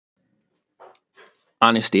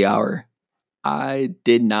honesty hour. I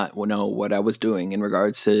did not know what I was doing in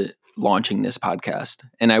regards to launching this podcast,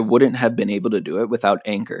 and I wouldn't have been able to do it without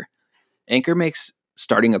Anchor. Anchor makes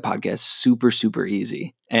starting a podcast super, super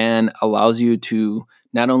easy and allows you to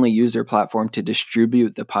not only use their platform to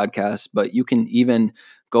distribute the podcast, but you can even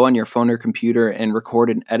go on your phone or computer and record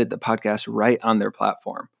and edit the podcast right on their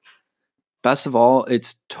platform. Best of all,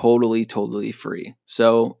 it's totally, totally free.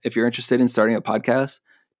 So if you're interested in starting a podcast,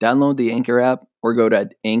 download the Anchor app or go to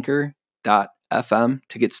anchor.fm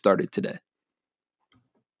to get started today.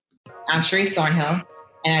 I'm Sharice Thornhill,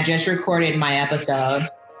 and I just recorded my episode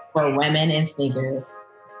for Women in Sneakers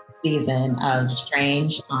season of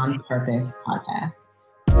Strange on Purpose podcast.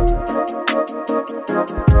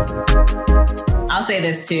 I'll say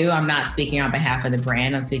this too. I'm not speaking on behalf of the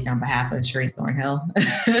brand. I'm speaking on behalf of Sharice Thornhill.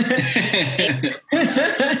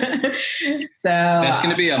 So that's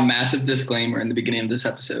going to be a massive disclaimer in the beginning of this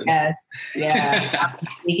episode. Yes. Yeah. I'm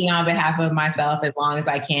speaking on behalf of myself as long as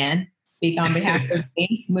I can speak on behalf of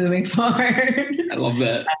me moving forward. I love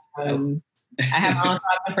that. I have my own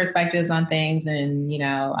thoughts and perspectives on things, and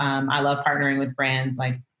I love partnering with brands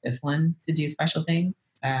like this one to do special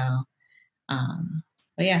things. So,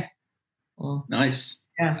 but yeah. Well, nice.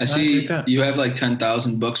 Yeah, I see you have like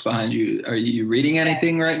 10,000 books behind you. Are you reading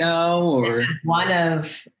anything right now, or one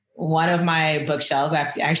of my bookshelves?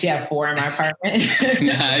 I actually have 4 in my apartment.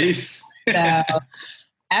 Nice. So,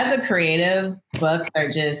 as a creative, books are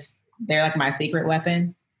they're like my secret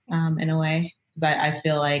weapon, in a way. Because I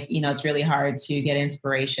feel like, it's really hard to get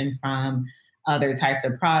inspiration from other types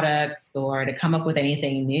of products or to come up with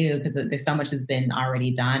anything new, because there's so much that's been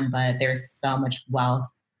already done, but there's so much wealth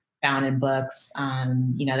found in books,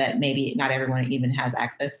 that maybe not everyone even has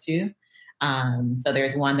access to. So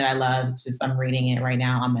there's one that I love, I'm reading it right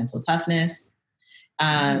now, on mental toughness.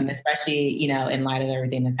 Especially, in light of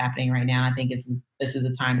everything that's happening right now, I think this is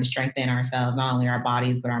a time to strengthen ourselves, not only our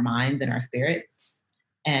bodies, but our minds and our spirits.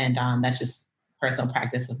 And that's just personal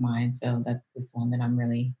practice of mine. So it's one that I'm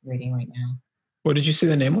really reading right now. What did you say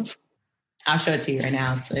the name was? I'll show it to you right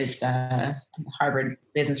now. It's Harvard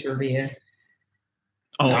Business Review.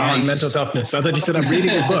 Oh, nice. On mental toughness. I thought you said I'm reading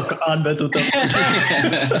a book on mental toughness.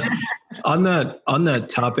 on that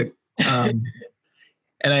topic, and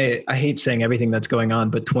I hate saying everything that's going on,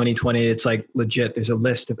 but 2020, it's like legit. There's a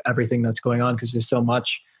list of everything that's going on because there's so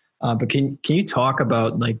much. But can you talk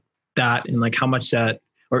about like that and like how much that,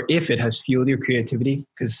 or if it has fueled your creativity?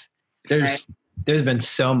 Because there's been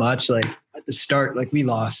so much, like at the start, like we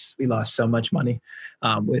lost so much money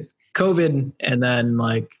with COVID, and then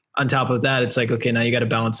like on top of that, it's like, okay, now you got to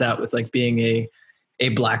balance that with like being a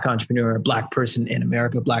Black entrepreneur, a Black person in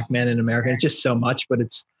America, Black man in America. It's just so much, but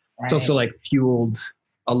it's also like fueled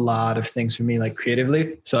a lot of things for me, like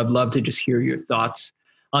creatively. So I'd love to just hear your thoughts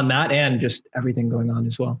on that and just everything going on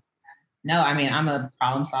as well. No, I mean, I'm a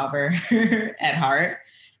problem solver at heart.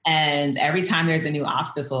 And every time there's a new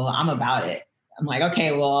obstacle, I'm about it. I'm like,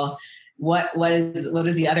 okay, well, what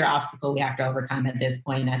is the other obstacle we have to overcome at this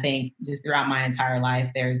point? And I think just throughout my entire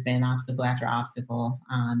life, there's been obstacle after obstacle.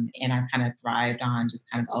 And I've kind of thrived on just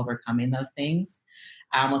kind of overcoming those things.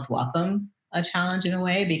 I almost welcome a challenge in a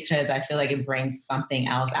way, because I feel like it brings something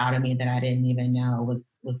else out of me that I didn't even know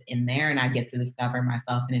was in there. And I get to discover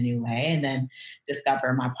myself in a new way, and then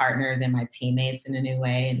discover my partners and my teammates in a new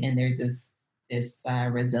way. And there's this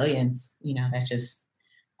resilience, that's just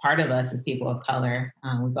part of us as people of color.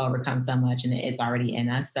 We've overcome so much, and it's already in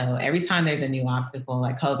us. So every time there's a new obstacle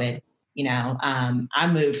like COVID, I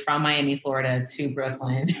moved from Miami, Florida to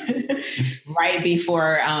Brooklyn right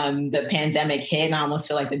before the pandemic hit, and I almost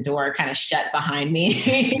feel like the door kind of shut behind me.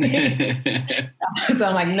 So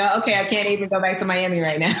I'm like, no, okay, I can't even go back to Miami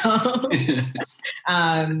right now.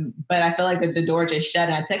 But I feel like the door just shut,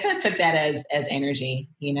 and I kind of took that as energy,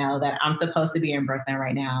 that I'm supposed to be in Brooklyn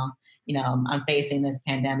right now. I'm facing this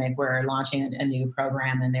pandemic. We're launching a new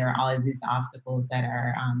program, and there are all of these obstacles that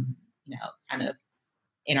are, kind of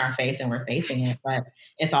in our face, and we're facing it, but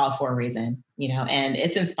it's all for a reason, and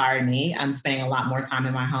it's inspired me. I'm spending a lot more time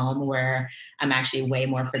in my home, where I'm actually way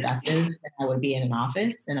more productive than I would be in an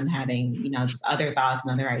office. And I'm having, just other thoughts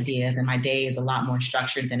and other ideas. And my day is a lot more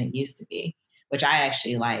structured than it used to be, which I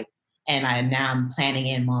actually like. And I'm planning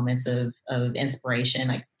in moments of inspiration,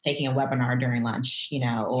 like taking a webinar during lunch,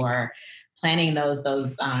 or planning those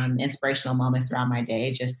inspirational moments throughout my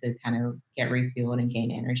day, just to kind of get refueled and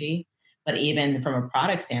gain energy. But even from a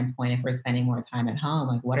product standpoint, if we're spending more time at home,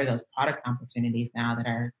 like what are those product opportunities now that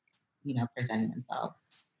are, presenting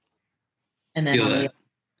themselves? And then,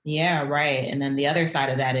 yeah, right. And then the other side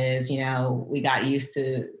of that is, we got used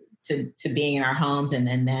to to being in our homes, and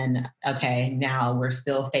then okay, now we're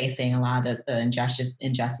still facing a lot of the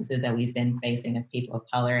injustices that we've been facing as people of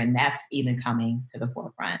color, and that's even coming to the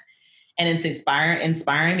forefront. And it's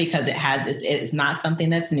inspiring because it's not something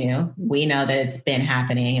that's new. We know that it's been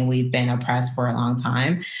happening and we've been oppressed for a long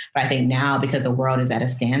time. But I think now, because the world is at a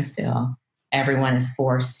standstill, everyone is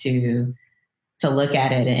forced to look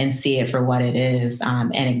at it and see it for what it is,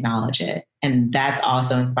 and acknowledge it. And that's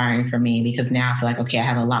also inspiring for me, because now I feel like, okay, I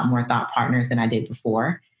have a lot more thought partners than I did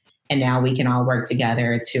before. And now we can all work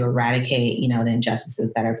together to eradicate, the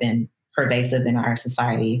injustices that have been pervasive in our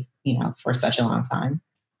society, for such a long time.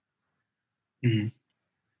 Mm-hmm.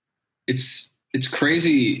 It's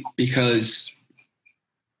crazy because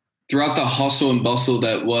throughout the hustle and bustle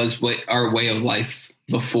that was our way of life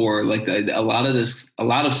before, like a lot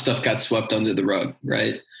of stuff got swept under the rug,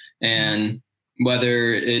 right? And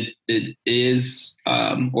whether it is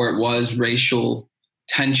or it was racial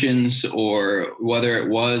tensions, or whether it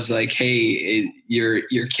was like, hey,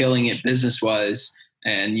 you're killing it business wise,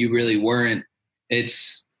 and you really weren't.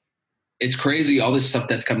 It's crazy, all this stuff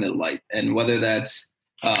that's coming to light. And whether that's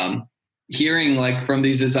hearing like from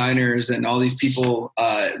these designers and all these people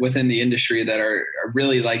within the industry that are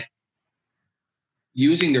really like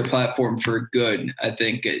using their platform for good, I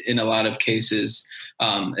think in a lot of cases,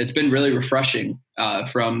 it's been really refreshing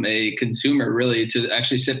from a consumer, really, to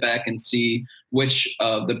actually sit back and see which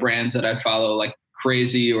of the brands that I follow like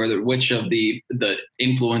crazy, or which of the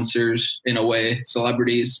influencers, in a way,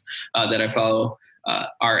 celebrities that I follow,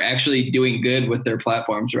 are actually doing good with their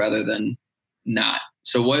platforms rather than not.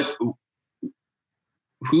 So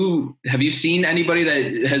who have you seen anybody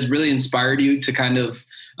that has really inspired you to kind of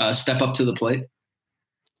step up to the plate?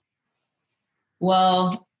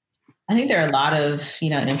 Well, I think there are a lot of,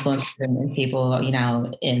 influencers and people,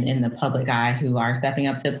 in the public eye who are stepping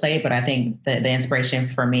up to the plate. But I think the inspiration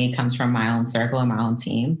for me comes from my own circle and my own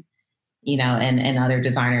team. And other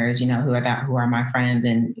designers, who are my friends.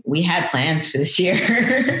 And we had plans for this year.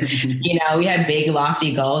 We had big,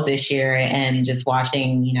 lofty goals this year, and just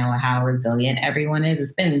watching, how resilient everyone is.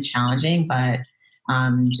 It's been challenging, but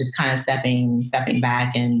just kind of stepping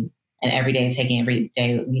back and every day, taking every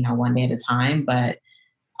day, one day at a time. But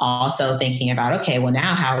also thinking about, okay, well,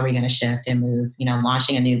 now how are we going to shift and move,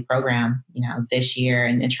 launching a new program, this year,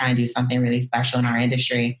 and trying to do something really special in our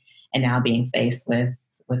industry. And now being faced with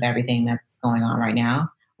everything that's going on right now,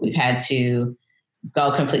 we've had to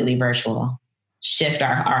go completely virtual, shift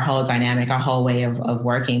our whole dynamic, our whole way of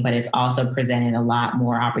working. But it's also presented a lot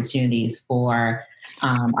more opportunities for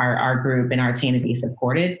our group and our team to be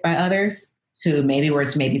supported by others who maybe were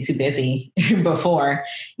too busy before,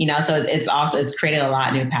 so it's created a lot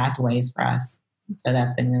of new pathways for us. So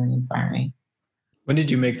that's been really inspiring. When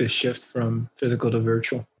did you make the shift from physical to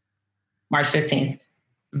virtual? March 15th.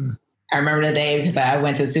 Mm. I remember the day because I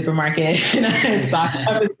went to the supermarket and I stocked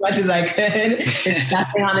up as much as I could. There's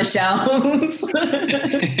nothing on the shelves.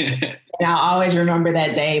 And I'll always remember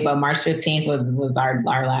that day. But March 15th was our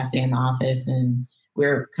last day in the office, and we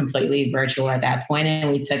were completely virtual at that point.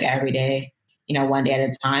 And we took every day, one day at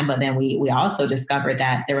a time. But then we also discovered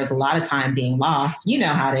that there was a lot of time being lost. You know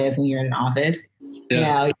how it is when you're in an office.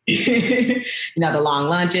 Yeah. The long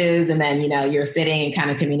lunches, and then, you're sitting and kind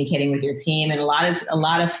of communicating with your team, and a lot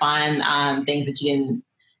of fun things that you didn't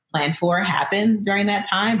plan for happen during that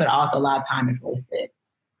time, but also a lot of time is wasted.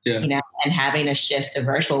 Yeah. And having a shift to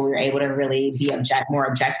virtual, we were able to really be more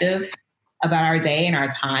objective about our day and our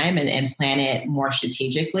time, and plan it more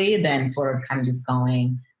strategically than sort of kind of just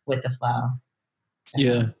going with the flow. So.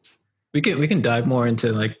 Yeah. We can dive more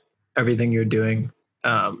into like everything you're doing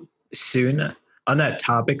soon. On that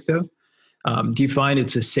topic though, do you find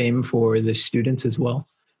it's the same for the students as well?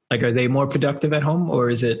 Like, are they more productive at home, or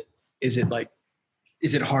is it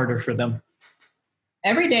harder for them?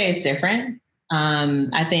 Every day is different.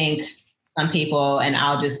 I think some people, and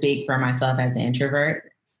I'll just speak for myself as an introvert,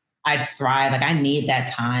 I thrive. Like, I need that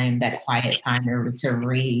time, that quiet time to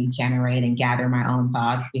regenerate and gather my own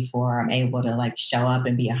thoughts before I'm able to like show up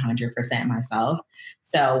and be 100% myself.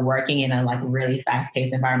 So working in a like really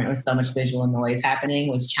fast-paced environment with so much visual noise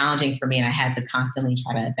happening was challenging for me, and I had to constantly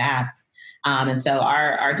try to adapt. And so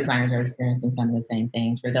our designers are experiencing some of the same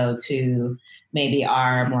things. For those who maybe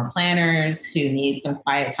are more planners, who need some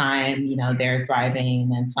quiet time, they're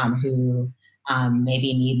thriving, and some who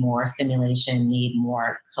maybe need more stimulation, need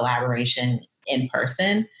more collaboration in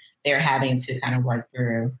person, they're having to kind of work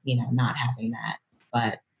through, not having that.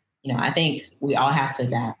 But, I think we all have to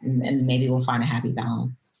adapt, and maybe we'll find a happy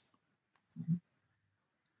balance.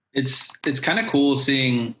 It's kind of cool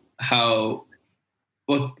seeing how,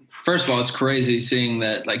 well, first of all, it's crazy seeing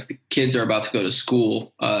that like the kids are about to go to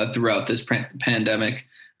school throughout this pandemic.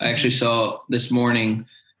 I actually saw this morning,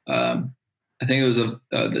 I think it was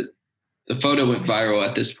the photo went viral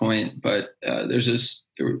at this point, but there's a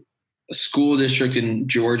school district in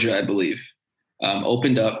Georgia, I believe,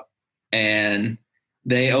 opened up, and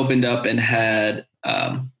they opened up and had,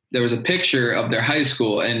 there was a picture of their high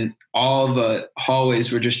school, and all the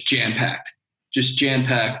hallways were just jam-packed,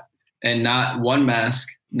 and not one mask,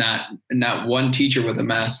 not one teacher with a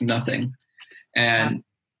mask, nothing. And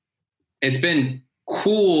it's been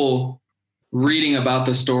cool reading about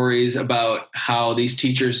the stories about how these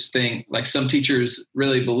teachers think, like some teachers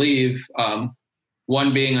really believe,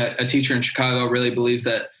 one being a teacher in Chicago really believes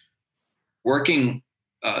that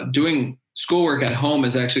doing schoolwork at home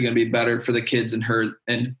is actually going to be better for the kids in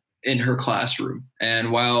her classroom.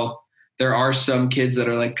 And while there are some kids that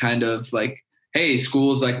are like kind of like, hey,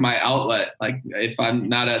 school is like my outlet. Like if I'm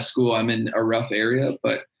not at school, I'm in a rough area.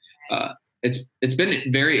 But it's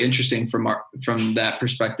been very interesting from that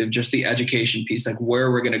perspective, just the education piece, like where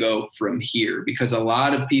we're going to go from here. Because a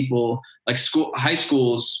lot of people, like high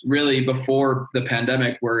schools, really before the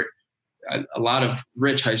pandemic, were a lot of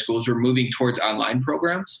rich high schools were moving towards online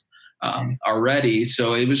programs already.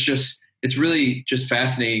 So it's really just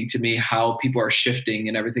fascinating to me how people are shifting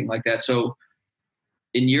and everything like that. So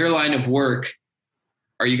in your line of work,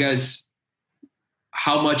 are you guys,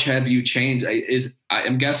 how much have you changed?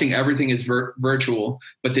 I'm guessing everything is virtual,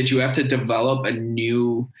 but did you have to develop a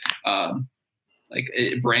new, like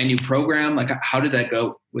a brand new program? Like how did that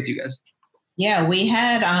go with you guys? Yeah, we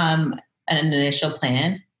had an initial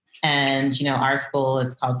plan. And, our school,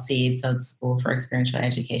 it's called SEED, so it's School for Experiential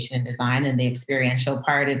Education and Design. And the experiential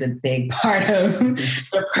part is a big part of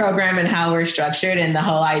the program and how we're structured. And the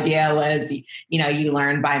whole idea was, you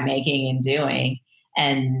learn by making and doing.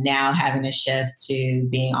 And now having a shift to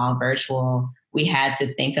being all virtual, we had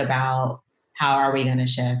to think about how are we going to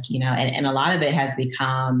shift, and a lot of it has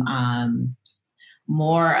become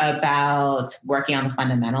more about working on the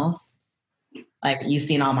fundamentals. Like you've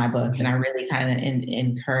seen all my books, and I really kind of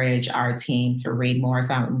encourage our team to read more.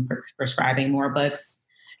 So I'm prescribing more books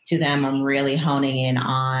to them. I'm really honing in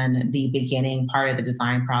on the beginning part of the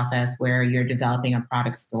design process where you're developing a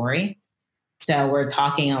product story. So we're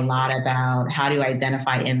talking a lot about how to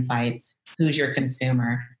identify insights, who's your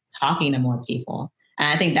consumer, talking to more people. And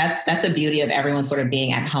I think that's the beauty of everyone sort of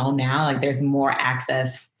being at home now. Like there's more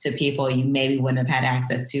access to people you maybe wouldn't have had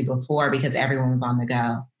access to before because everyone was on the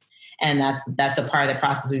go. And that's a part of the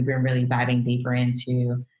process we've been really diving deeper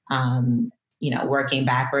into, working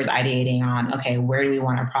backwards, ideating on, okay, where do we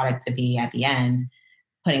want our product to be at the end,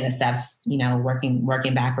 putting the steps,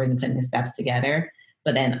 working backwards and putting the steps together.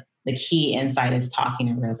 But then the key insight is talking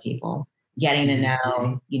to real people, getting to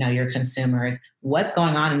know, your consumers, what's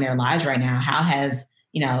going on in their lives right now. How has,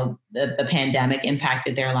 the pandemic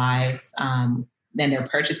impacted their lives? Then their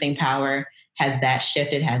purchasing power. Has that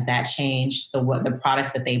shifted? Has that changed? The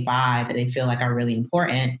products that they buy that they feel like are really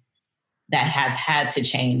important, that has had to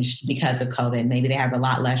change because of COVID. Maybe they have a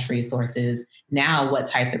lot less resources. Now, what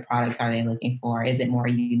types of products are they looking for? Is it more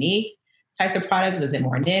unique types of products? Is it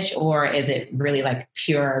more niche? Or is it really like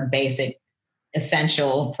pure, basic,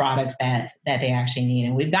 essential products that they actually need?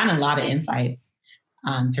 And we've gotten a lot of insights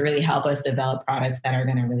to really help us develop products that are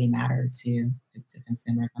going to really matter to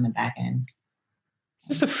consumers on the back end.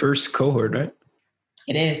 This is the first cohort, right?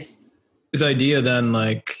 It is. This idea then,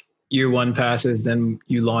 like year one passes, then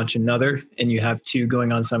you launch another and you have two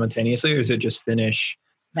going on simultaneously, or is it just finish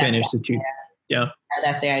the two? Yeah.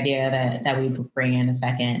 That's the idea that we bring in a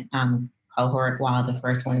second cohort while the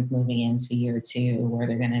first one is moving into year two, where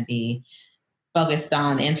they're going to be focused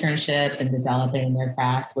on internships and developing their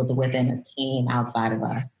crafts within a team outside of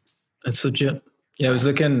us. That's legit. Yeah, I was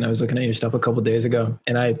looking at your stuff a couple of days ago,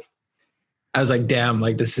 and I was like, damn,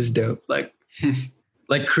 like this is dope. Like,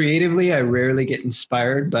 like creatively, I rarely get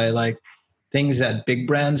inspired by like things that big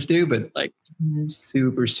brands do, but like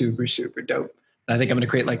super, super, super dope. And I think I'm going to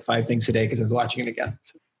create like 5 things today because I was watching it again.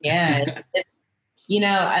 So. Yeah.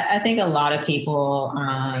 I think a lot of people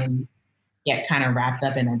get kind of wrapped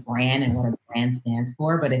up in a brand and what a brand stands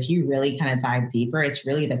for. But if you really kind of dive deeper, it's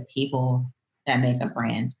really the people that make a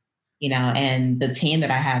brand, and the team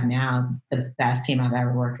that I have now is the best team I've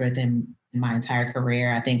ever worked with in my entire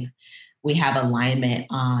career. I think we have alignment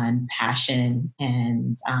on passion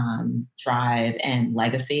and drive and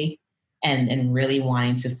legacy and really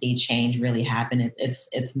wanting to see change really happen.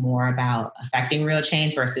 It's more about affecting real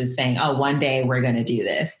change versus saying, oh, one day we're going to do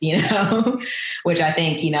this, which I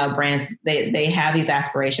think, brands, they have these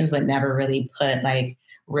aspirations, but never really put like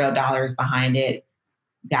real dollars behind it.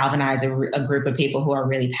 galvanize a group of people who are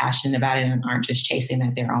really passionate about it and aren't just chasing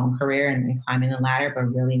at their own career and climbing the ladder, but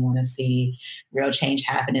really want to see real change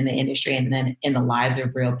happen in the industry and then in the lives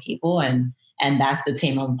of real people. And that's the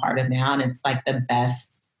team I'm part of now. And it's like the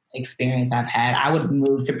best experience I've had. I would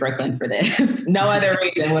move to Brooklyn for this. No other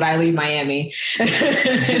reason would I leave Miami.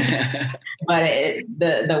 But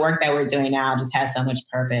the work that we're doing now just has so much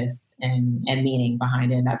purpose and meaning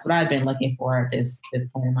behind it. And that's what I've been looking for at this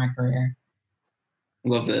point in my career.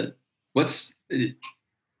 Love that. What's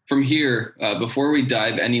from here, before we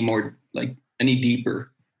dive any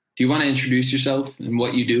deeper, do you want to introduce yourself and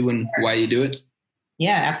what you do and why you do it?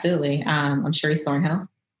 Yeah, absolutely. I'm Cherise Thornhill.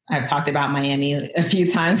 I've talked about Miami a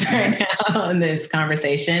few times right now in this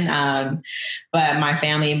conversation. But my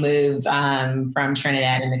family moved from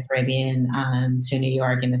Trinidad in the Caribbean to New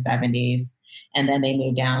York in the 70s. And then they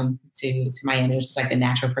moved down to Miami, which is like the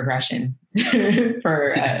natural progression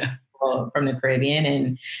for from the Caribbean.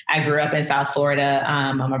 And I grew up in South Florida.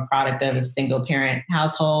 I'm a product of a single parent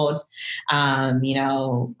household. I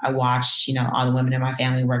watched, all the women in my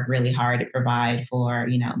family work really hard to provide for,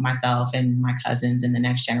 myself and my cousins and the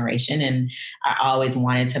next generation. And I always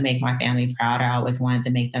wanted to make my family proud. I always wanted to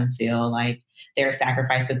make them feel like their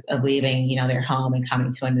sacrifice of leaving, their home and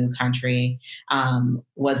coming to a new country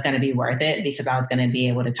was going to be worth it, because I was going to be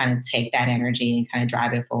able to kind of take that energy and kind of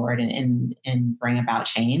drive it forward and bring about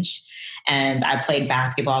change. And I played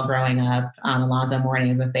basketball growing up. Alonzo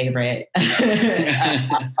Mourning is a favorite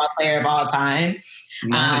basketball player of all time.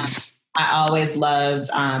 Nice. I always loved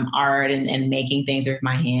art and making things with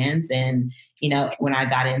my hands. And when I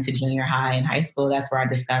got into junior high and high school, that's where I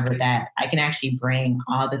discovered that I can actually bring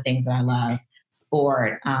all the things that I love,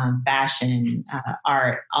 sport, fashion,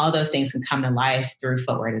 art, all those things can come to life through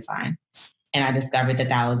footwear design. And I discovered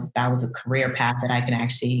that was a career path that I can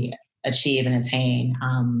actually achieve and attain.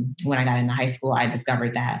 When I got into high school, I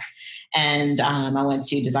discovered that. And I went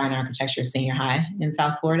to design architecture senior high in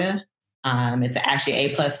South Florida. It's actually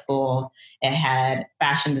A+ school. It had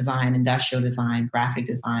fashion design, industrial design, graphic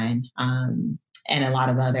design, and a lot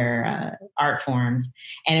of other art forms.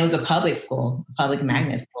 And it was a public school, a public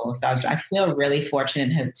magnet school. So I feel really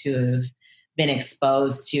fortunate to have been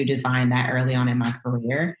exposed to design that early on in my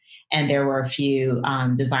career. And there were a few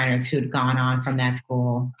designers who'd gone on from that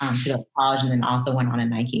school to go to college and then also went on to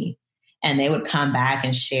Nike. And they would come back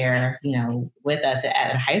and share, with us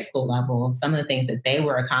at a high school level, some of the things that they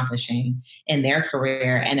were accomplishing in their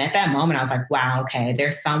career. And at that moment, I was like, wow, okay,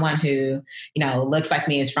 there's someone who, looks like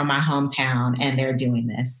me, is from my hometown, and they're doing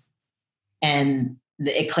this. And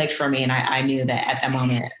it clicked for me. And I knew that at that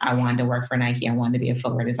moment, I wanted to work for Nike. I wanted to be a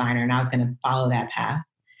footwear designer, and I was going to follow that path.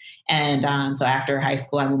 And so after high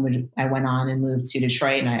school, I went on and moved to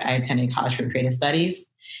Detroit, and I attended College for Creative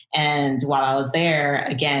Studies. And while I was there,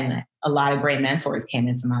 again, a lot of great mentors came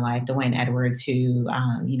into my life. Dwayne Edwards, who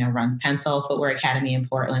runs Pencil Footwear Academy in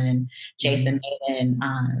Portland, Jason Maiden,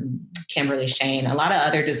 Kimberly Shane, a lot of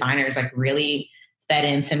other designers really fed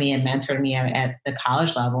into me and mentored me at the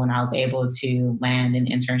college level. And I was able to land an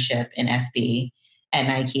internship in SB at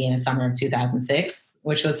Nike in the summer of 2006,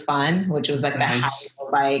 which was fun, which was like nice. The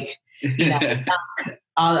height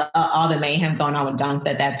of all the mayhem going on with Dunks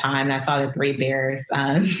at that time. And I saw the Three Bears,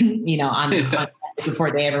 on the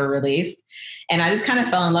before they ever released. And I just kind of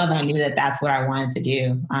fell in love, and I knew that that's what I wanted to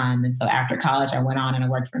do. And so after college, I went on and I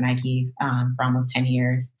worked for Nike for almost 10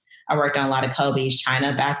 years. I worked on a lot of Kobe's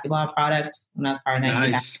China basketball product when I was part of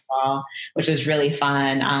Nike basketball, which was really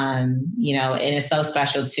fun. And it's so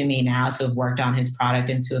special to me now to have worked on his product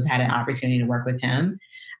and to have had an opportunity to work with him.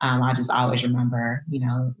 I just always remember,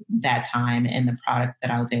 that time and the product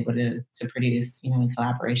that I was able to produce, in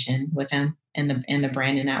collaboration with him and the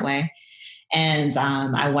brand in that way. And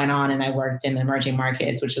I went on and I worked in the emerging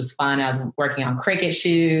markets, which was fun. I was working on cricket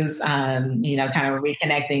shoes, kind of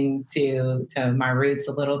reconnecting to my roots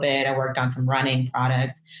a little bit. I worked on some running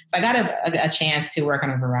products. So I got a chance to work on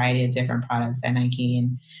a variety of different products at Nike.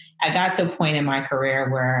 And I got to a point in my career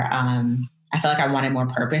where I felt like I wanted more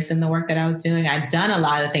purpose in the work that I was doing. I'd done a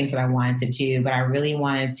lot of the things that I wanted to do, but I really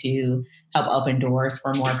wanted to help open doors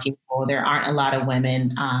for more people. There aren't a lot of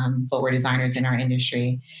women footwear designers in our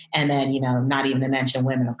industry. And then, not even to mention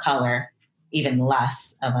women of color, even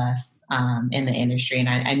less of us in the industry. And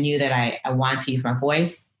I knew that I wanted to use my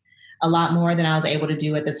voice a lot more than I was able to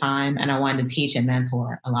do at the time. And I wanted to teach and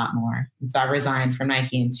mentor a lot more. And so I resigned from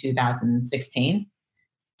Nike in 2016.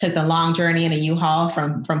 Took the long journey in a U-Haul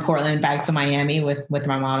from Portland back to Miami with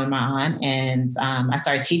my mom and my aunt. And I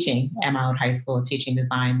started teaching at my old high school, teaching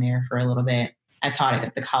design there for a little bit. I taught it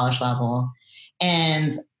at the college level.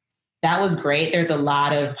 And that was great. There's a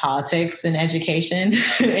lot of politics in education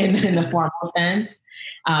in the formal sense.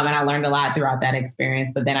 And I learned a lot throughout that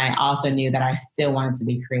experience. But then I also knew that I still wanted to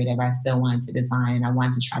be creative. I still wanted to design, and I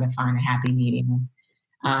wanted to try to find a happy medium.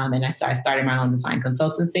 And I started my own design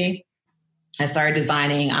consultancy. I started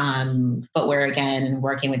designing footwear again and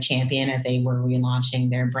working with Champion as they were relaunching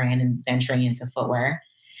their brand and venturing into footwear.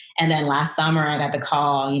 And then last summer, I got the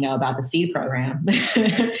call, about the seed program,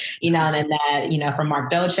 and then that, from Mark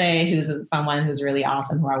Dolce, who's someone who's really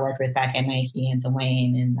awesome, who I worked with back at Nike, and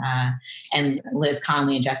Dwayne and Liz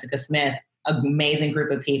Conley and Jessica Smith, an amazing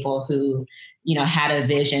group of people who, had a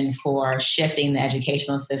vision for shifting the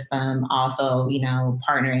educational system, also,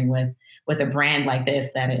 partnering with a brand like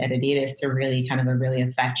this at Adidas to really really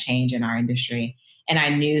affect change in our industry. And I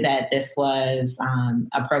knew that this was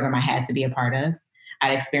a program I had to be a part of.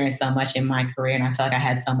 I'd experienced so much in my career, and I felt like I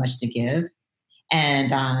had so much to give. And,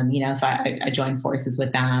 so I joined forces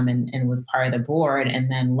with them and was part of the board. And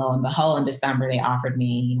then lo and behold, in December, they offered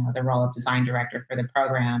me, the role of design director for the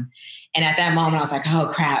program. And at that moment, I was like, oh,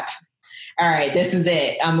 crap. All right, this is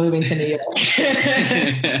it. I'm moving to New York.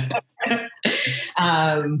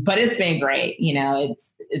 But it's been great.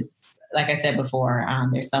 It's like I said before,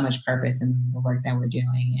 there's so much purpose in the work that we're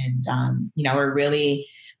doing. And,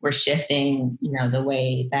 we're shifting, the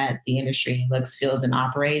way that the industry looks, feels, and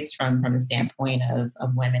operates from the standpoint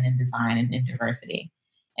of women in design and in diversity.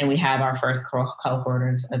 And we have our first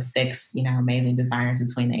cohort of 6, amazing designers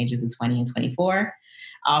between the ages of 20 and 24,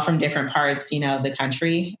 all from different parts, of the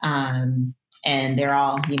country. And they're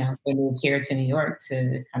all, they moved here to New York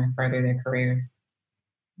to kind of further their careers.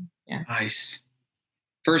 Yeah. Nice.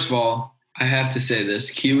 First of all, I have to say this.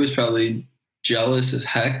 Q was probably jealous as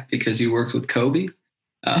heck because you worked with Kobe.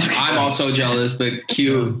 I'm also jealous, but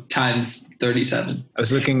Q times 37. I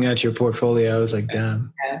was looking at your portfolio. I was like,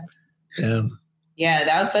 damn. Damn. Yeah,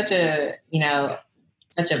 that was such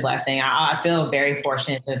a blessing. I feel very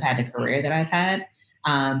fortunate to have had the career that I've had.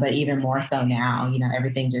 But even more so now,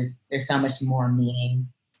 everything there's so much more meaning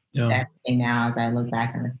to everything now as I look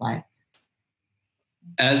back and reflect.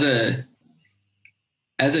 As a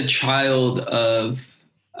child of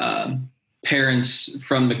parents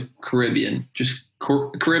from the Caribbean, just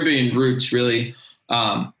Caribbean roots, really,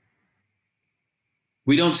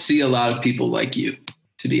 we don't see a lot of people like you,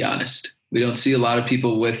 to be honest. We don't see a lot of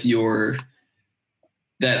people with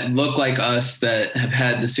that look like us, that have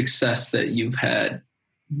had the success that you've had.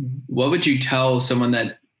 Mm-hmm. What would you tell someone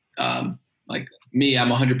that, like me, I'm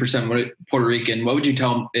 100% Puerto Rican. What would you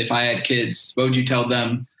tell them if I had kids? What would you tell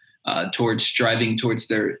them towards striving towards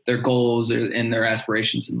their goals and their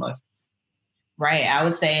aspirations in life? Right. I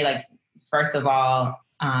would say, first of all,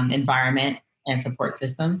 environment and support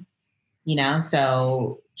system,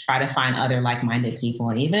 so try to find other like-minded people.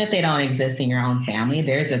 And even if they don't exist in your own family,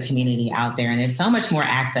 there's a community out there, and there's so much more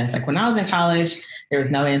access. Like when I was in college, there was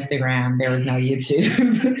no Instagram, there was no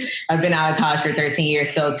YouTube. I've been out of college for 13 years.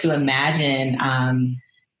 So to imagine an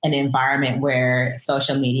environment where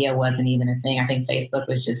social media wasn't even a thing, I think Facebook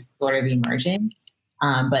was just sort of emerging.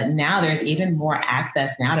 But now there's even more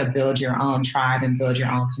access now to build your own tribe and build your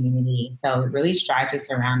own community. So really strive to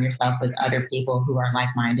surround yourself with other people who are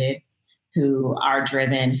like-minded, who are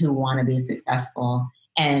driven, who want to be successful,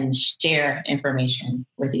 and share information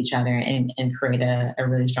with each other and create a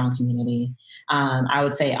really strong community. I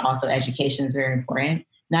would say also education is very important.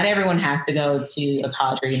 Not everyone has to go to a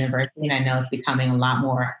college or university, and I know it's becoming a lot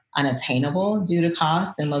more unattainable due to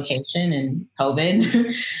cost and location and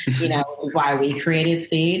COVID, which is why we created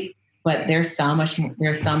Seed. But there's so much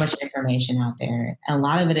information out there. And a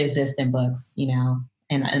lot of it exists in books,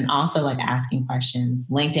 and also asking questions.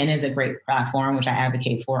 LinkedIn is a great platform, which I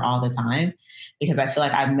advocate for all the time, because I feel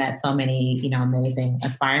like I've met so many, amazing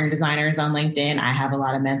aspiring designers on LinkedIn. I have a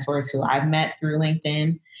lot of mentors who I've met through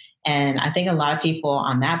LinkedIn. And I think a lot of people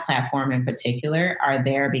on that platform in particular are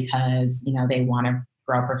there because, they want to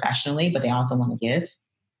grow professionally, but they also want to give.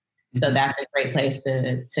 Mm-hmm. So that's a great place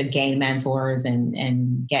to gain mentors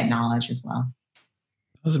and get knowledge as well.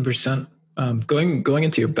 1,000%. Going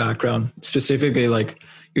into your background, specifically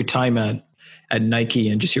your time at Nike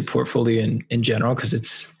and just your portfolio in general, because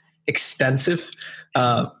it's extensive.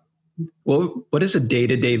 What does a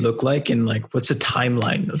day-to-day look like, and what's a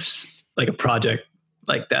timeline of a project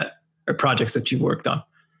like that, or projects that you've worked on?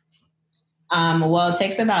 Well, it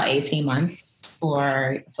takes about 18 months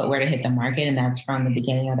for footwear to hit the market. And that's from the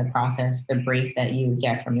beginning of the process, the brief that you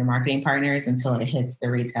get from your marketing partners until it hits the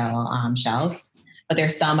retail shelves. But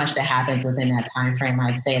there's so much that happens within that time frame.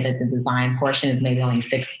 I'd say that the design portion is maybe only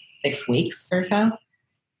six weeks or so.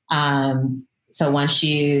 So once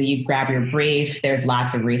you grab your brief, there's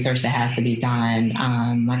lots of research that has to be done.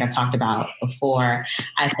 Like I talked about before,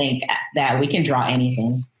 I think that we can draw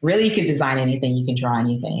anything. Really, you can design anything, you can draw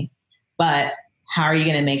anything. But how are you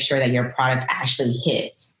going to make sure that your product actually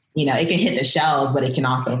hits? You know, it can hit the shelves, but it can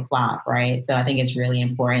also flop, right? So I think it's really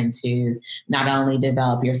important to not only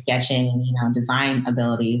develop your sketching and, you know, design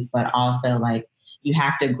abilities, but also like you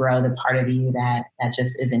have to grow the part of you that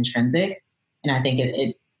just is intrinsic. And I think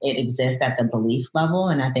it exists at the belief level.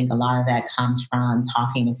 And I think a lot of that comes from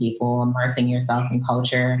talking to people, immersing yourself in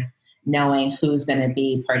culture, knowing who's going to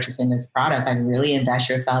be purchasing this product. Like really invest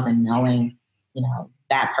yourself in knowing, you know,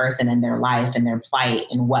 that person and their life and their plight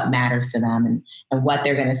and what matters to them and what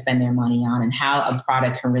they're going to spend their money on and how a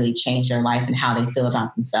product can really change their life and how they feel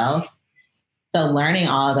about themselves. So learning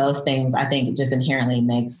all of those things, I think just inherently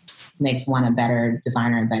makes one a better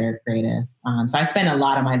designer and better creative. So I spend a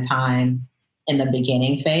lot of my time in the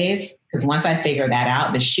beginning phase, because once I figure that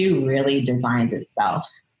out, the shoe really designs itself.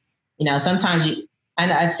 You know, sometimes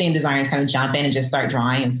I've seen designers kind of jump in and just start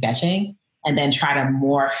drawing and sketching and then try to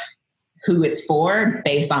morph who it's for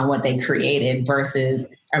based on what they created versus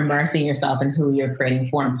immersing yourself in who you're creating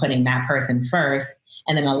for and putting that person first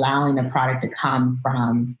and then allowing the product to come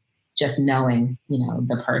from just knowing, you know,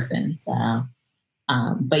 the person. So,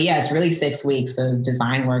 but yeah, it's really 6 weeks of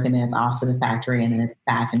design work and then it's off to the factory and then it's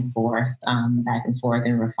back and forth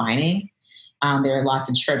and refining. There are lots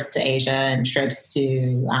of trips to Asia and trips to,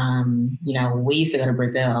 you know, we used to go to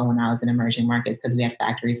Brazil when I was in emerging markets because we had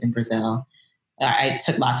factories in Brazil. I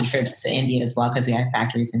took lots of trips to India as well because we had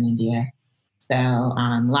factories in India. So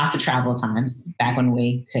lots of travel time back when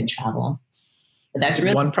we could travel. But that's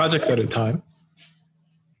really one project at a time.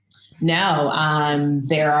 No,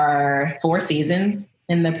 there are 4 seasons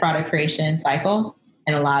in the product creation cycle.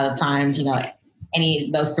 And a lot of times, you know,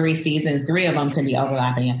 those 3 seasons, 3 of them could be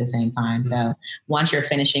overlapping at the same time. So once you're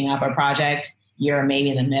finishing up a project, you're maybe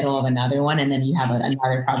in the middle of another one. And then you have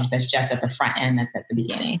another project that's just at the front end that's at the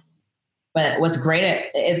beginning. But what's great,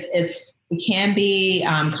 it can be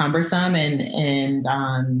cumbersome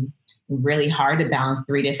and really hard to balance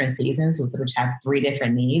 3 different seasons, which have 3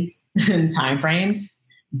 different needs and timeframes.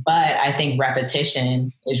 But I think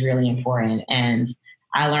repetition is really important. And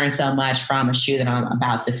I learned so much from a shoe that I'm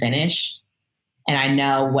about to finish. And I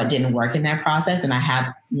know what didn't work in that process. And I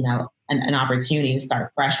have, you know, an opportunity to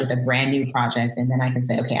start fresh with a brand new project. And then I can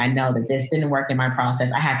say, okay, I know that this didn't work in my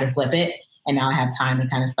process. I have to flip it. And now I have time to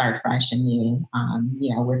kind of start fresh and new,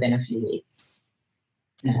 you know, within a few weeks.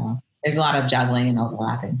 So there's a lot of juggling and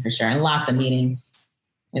overlapping for sure. And lots of meetings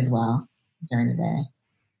as well during the day.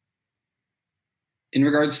 In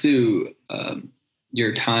regards to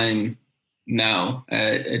your time now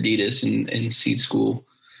at Adidas and Seed School,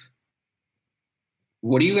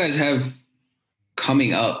 what do you guys have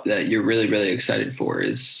coming up that you're really, really excited for?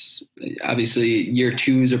 Is obviously year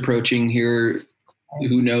 2 is approaching here.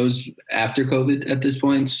 Who knows after COVID at this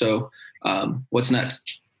point? So what's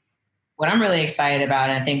next? What I'm really excited about,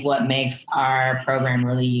 and I think what makes our program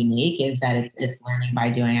really unique is that it's learning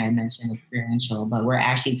by doing. I mentioned experiential, but we're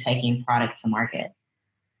actually taking product to market.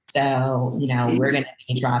 So, you know, we're going to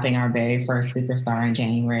be dropping our very first Superstar in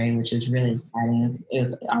January, which is really exciting. It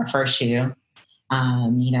was our first shoe.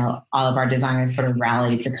 You know, all of our designers sort of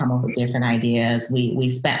rallied to come up with different ideas. We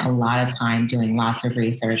spent a lot of time doing lots of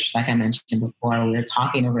research. Like I mentioned before, we were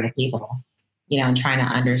talking to real people, you know, and trying to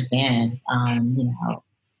understand, you know,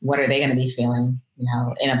 what are they going to be feeling, you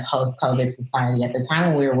know, in a post-COVID society. At the time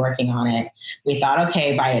when we were working on it, we thought,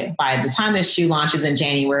 okay, by the time this shoe launches in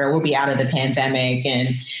January, we'll be out of the pandemic and,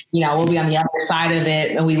 you know, we'll be on the other side of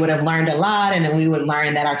it and we would have learned a lot. And then we would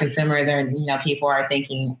learn that our consumers are, you know, people are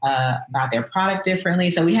thinking about their product differently.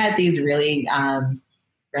 So we had these really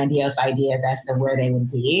grandiose ideas as to where they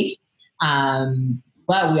would be.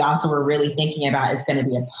 But we also were really thinking about it's going to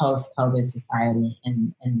be a post-COVID society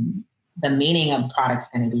and the meaning of products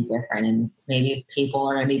going to be different and maybe people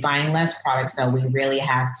are going to be buying less products. So we really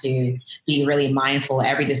have to be really mindful.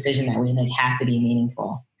 Every decision that we make has to be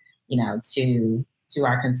meaningful, you know, to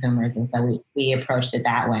our consumers. And so we approached it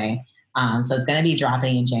that way. So it's going to be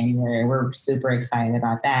dropping in January. We're super excited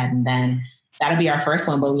about that. And then that'll be our first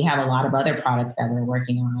one, but we have a lot of other products that we're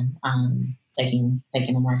working on, taking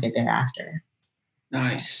the market thereafter.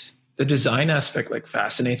 Nice. The design aspect like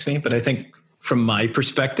fascinates me, but I think from my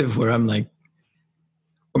perspective, where I'm like,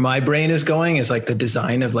 where my brain is going is like the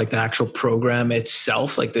design of like the actual program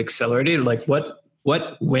itself, like the accelerator, like what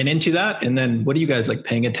went into that? And then what are you guys like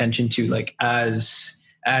paying attention to, like as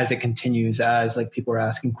it continues, as like people are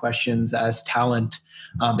asking questions, as talent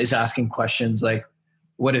is asking questions, like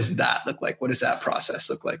what does that look like? What does that process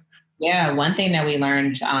look like? Yeah, one thing that we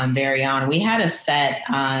learned very on, we had a set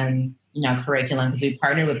curriculum because we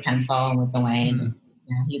partnered with Pencil and with Elaine.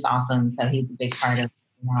 Mm-hmm. He's awesome, so he's a big part of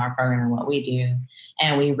our program and what we do.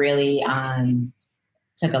 And we really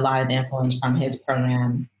took a lot of the influence from his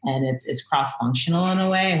program, and it's cross-functional in a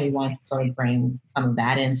way. And we want to sort of bring some of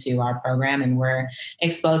that into our program, and we're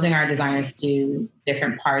exposing our designers to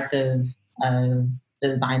different parts of the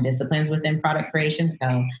design disciplines within product creation.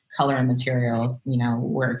 So color and materials,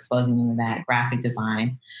 we're exposing them to that, graphic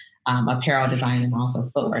design, apparel design, and also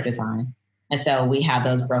footwear design. And so we have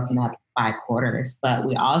those broken up by quarters, but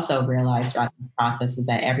we also realize throughout this process is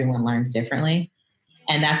that everyone learns differently.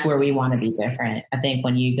 And that's where we want to be different. I think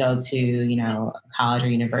when you go to, college or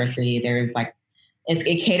university, there's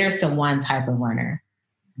it caters to one type of learner,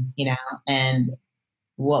 and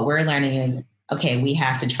what we're learning is, okay, we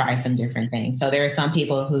have to try some different things. So there are some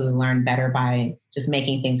people who learn better by just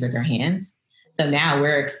making things with their hands. So now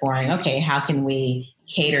we're exploring, okay, how can we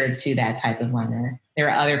cater to that type of learner? There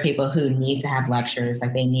are other people who need to have lectures,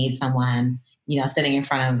 like they need someone, sitting in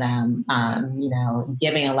front of them,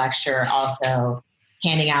 giving a lecture, also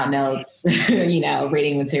handing out notes,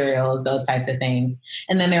 reading materials, those types of things.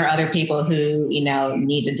 And then there are other people who,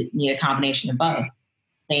 need a combination of both.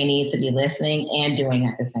 They need to be listening and doing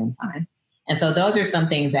at the same time. And so those are some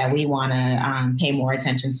things that we want to pay more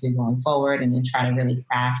attention to going forward, and then try to really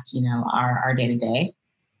craft, our day-to-day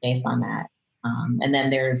based on that. And then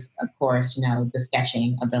there's, of course, the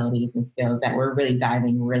sketching abilities and skills that we're really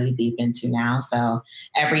diving really deep into now. So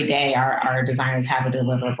every day our designers have a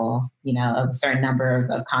deliverable, of a certain number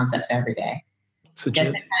of concepts every day. So just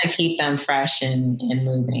to kind of keep them fresh and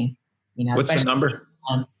moving. What's the number?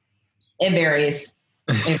 It varies.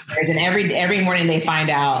 And every morning they find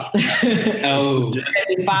out. Oh, it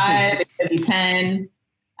could be 5, it could be 10.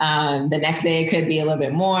 The next day it could be a little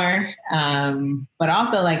bit more. But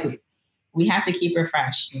also we have to keep it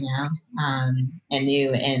fresh, and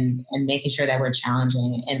new, and making sure that we're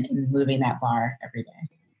challenging and moving that bar every day.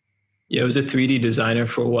 Yeah, I was a 3D designer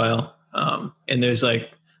for a while. And there's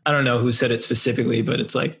I don't know who said it specifically, but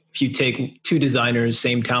it's if you take 2 designers,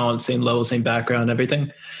 same talent, same level, same background,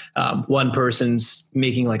 everything, one person's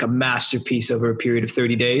making a masterpiece over a period of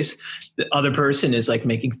 30 days. The other person is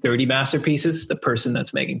making 30 masterpieces. The person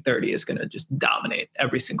that's making 30 is going to just dominate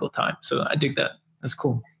every single time. So I dig that. That's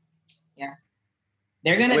cool. Yeah.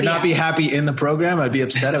 They're going to would not be happy in the program. I'd be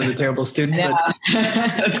upset. I was a terrible student, but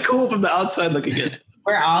that's cool from the outside looking in.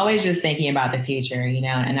 We're always just thinking about the future,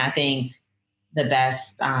 and I think the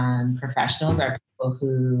best professionals are people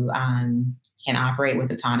who can operate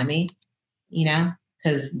with autonomy,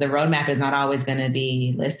 because the roadmap is not always going to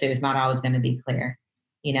be listed. It's not always going to be clear,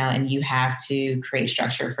 and you have to create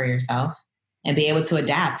structure for yourself and be able to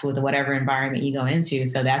adapt with whatever environment you go into.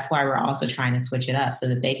 So that's why we're also trying to switch it up so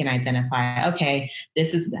that they can identify, okay,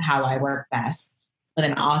 this is how I work best. But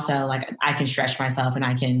then also I can stretch myself and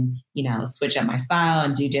I can, switch up my style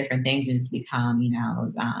and do different things and just become,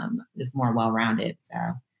 just more well-rounded. So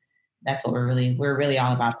that's what we're really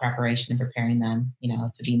all about, preparation and preparing them,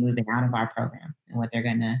 to be moving out of our program and what they're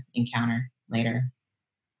going to encounter later.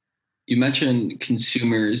 You mentioned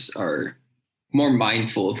consumers are more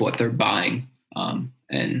mindful of what they're buying.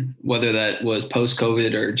 And whether that was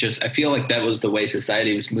post-COVID or just, I feel like that was the way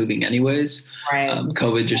society was moving anyways. Right.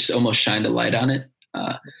 COVID just almost shined a light on it.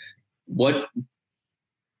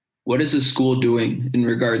 What is the school doing in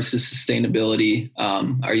regards to sustainability?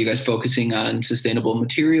 Are you guys focusing on sustainable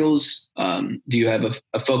materials? Do you have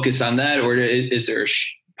a focus on that, or is there a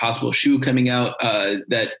possible shoe coming out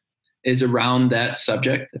that is around that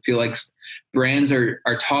subject? I feel like brands are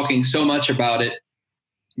talking so much about it,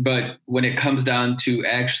 but when it comes down to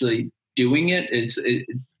actually doing it,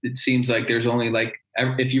 it seems like there's only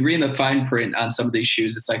if you read the fine print on some of these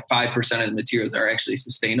shoes, it's 5% of the materials are actually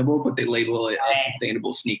sustainable, but they label it as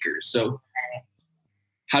sustainable sneakers. So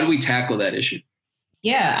how do we tackle that issue?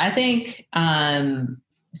 Yeah, I think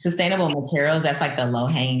sustainable materials, that's the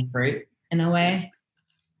low-hanging fruit in a way.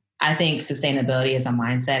 I think sustainability is a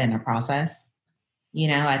mindset and a process.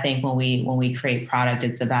 I think when we create product,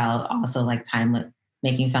 it's about also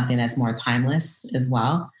making something that's more timeless as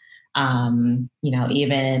well.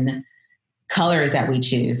 Even colors that we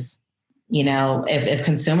choose, if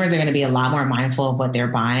consumers are going to be a lot more mindful of what they're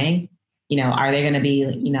buying, are they going to be,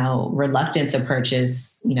 reluctant to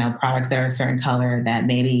purchase, products that are a certain color that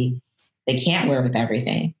maybe they can't wear with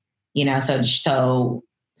everything, so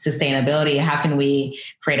sustainability, how can we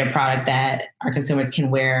create a product that our consumers can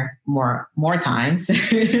wear more times,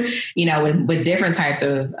 with different types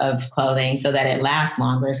of clothing so that it lasts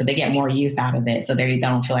longer, so they get more use out of it, so they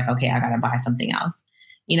don't feel okay, I got to buy something else.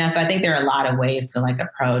 So I think there are a lot of ways to like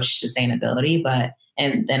approach sustainability,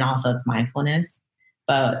 and then also it's mindfulness.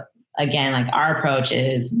 But again, like our approach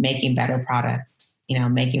is making better products,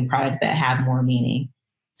 making products that have more meaning.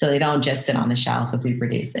 So they don't just sit on the shelf if we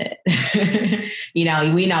produce it. We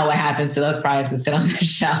know what happens to those products that sit on the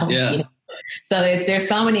shelf. Yeah. So there's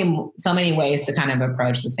so many ways to kind of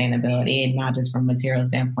approach sustainability, and not just from a material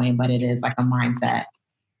standpoint, but it is like a mindset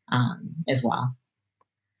as well.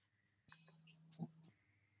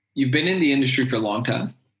 You've been in the industry for a long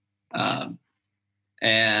time,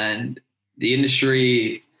 and the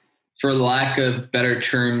industry, for lack of better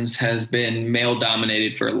terms, has been male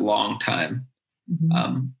dominated for a long time.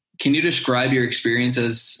 Mm-hmm. Can you describe your experience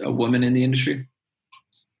as a woman in the industry?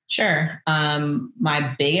 Sure.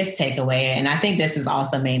 My biggest takeaway, and I think this has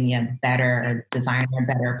also made me a better designer, a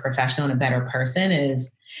better professional, and a better person,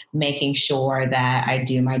 is making sure that I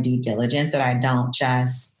do my due diligence, that I don't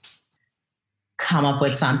just come up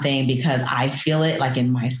with something because I feel it like in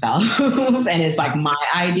myself and it's like my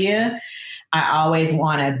idea. I always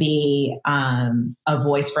want to be a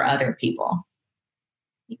voice for other people,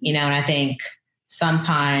 and I think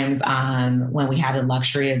sometimes when we have the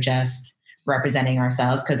luxury of just representing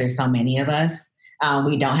ourselves, because there's so many of us,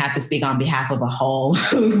 we don't have to speak on behalf of a whole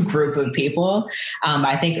group of people. But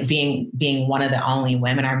I think being one of the only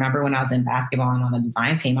women, I remember when I was in basketball and on the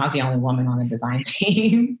design team, I was the only woman on the design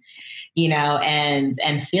team.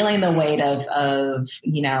 And feeling the weight of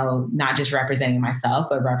not just representing myself,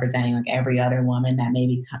 but representing like every other woman that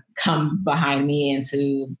maybe come behind me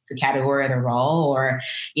into the category of the role, or,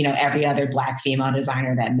 every other Black female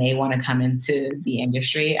designer that may want to come into the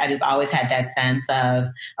industry. I just always had that sense of,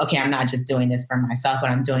 okay, I'm not just doing this for myself, but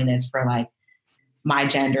I'm doing this for like my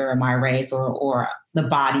gender or my race or the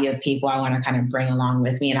body of people I want to kind of bring along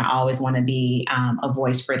with me. And I always want to be a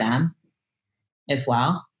voice for them as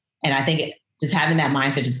well. And I think just having that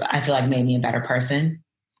mindset I feel like made me a better person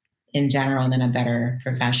in general, and then a better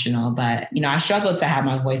professional. But, I struggle to have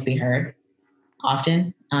my voice be heard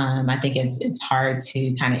often. I think it's hard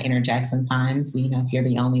to kind of interject sometimes, if you're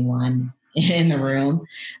the only one in the room.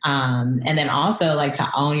 And then also like to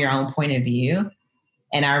own your own point of view.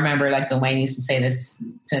 And I remember like Dwayne used to say this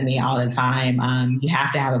to me all the time. You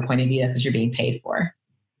have to have a point of view. That's what you're being paid for,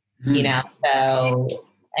 so...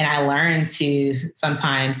 And I learned to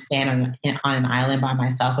sometimes stand on an island by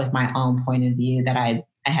myself with my own point of view that I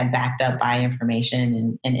had backed up by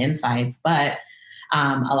information and insights. But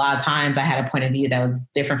a lot of times I had a point of view that was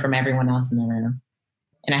different from everyone else in the room.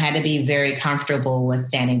 And I had to be very comfortable with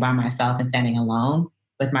standing by myself and standing alone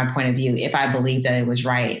with my point of view if I believed that it was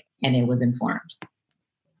right and it was informed.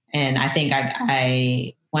 And I think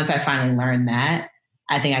I once I finally learned that,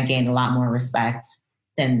 I think I gained a lot more respect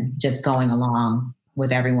than just going along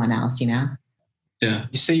with everyone else, Yeah.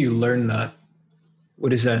 You say you learned that.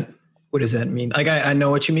 What does that mean? Like, I know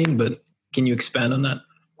what you mean, but can you expand on that?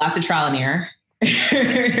 Lots of trial and error.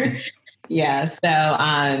 Yeah. So,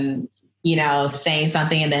 saying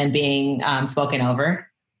something and then being spoken over,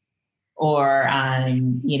 or,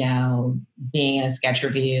 being in a sketch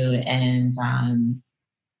review and,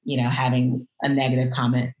 having a negative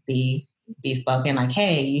comment be spoken, like,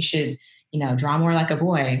 hey, you should, draw more like a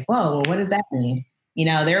boy. Whoa, well, what does that mean?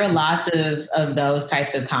 There are lots of those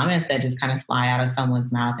types of comments that just kind of fly out of someone's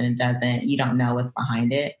mouth, and you don't know what's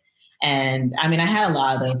behind it. And I mean, I had a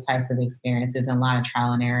lot of those types of experiences and a lot of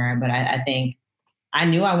trial and error, but I think I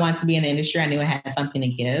knew I wanted to be in the industry. I knew I had something to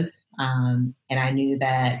give. And I knew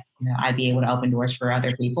that, I'd be able to open doors for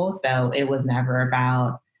other people. So it was never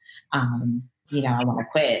about, I want to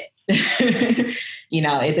quit.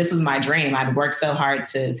 This was my dream. I'd worked so hard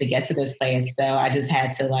to get to this place. So I just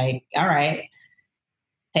had to like, all right,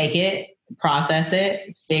 take it, process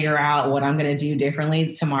it, figure out what I'm going to do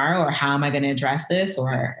differently tomorrow, or how am I going to address this?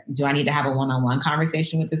 Or do I need to have a one-on-one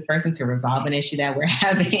conversation with this person to resolve an issue that we're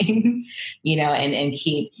having, and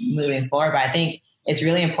keep moving forward. But I think it's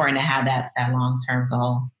really important to have that long-term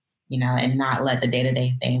goal, and not let the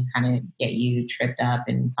day-to-day things kind of get you tripped up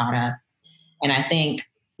and caught up. And I think,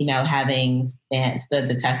 having stood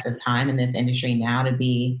the test of time in this industry now, to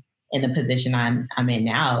be in the position I'm in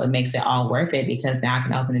now, it makes it all worth it, because now I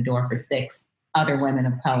can open the door for 6 other women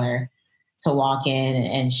of color to walk in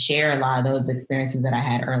and share a lot of those experiences that I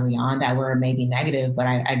had early on that were maybe negative, but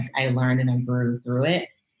I learned and I grew through it.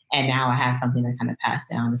 And now I have something to kind of pass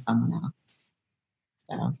down to someone else.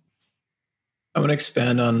 So I want to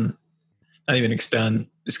expand on, not even expand,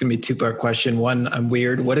 it's going to be a 2-part question. One, I'm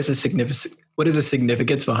weird. What is the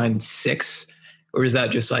significance behind 6? Or is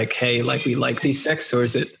that just like, hey, like we like these 6, or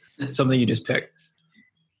is it something you just picked?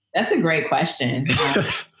 That's a great question.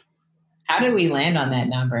 How did we land on that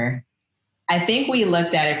number? I think we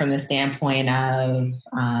looked at it from the standpoint of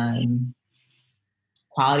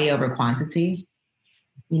quality over quantity.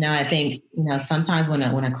 I think, sometimes when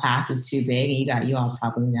a class is too big, and you all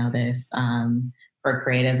probably know this, for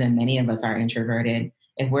creatives, and many of us are introverted,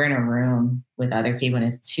 if we're in a room with other people and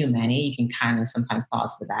it's too many, you can kind of sometimes fall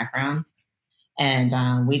to the background.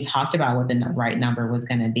 And we talked about what the right number was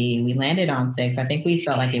going to be. We landed on 6. I think we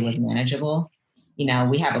felt like it was manageable.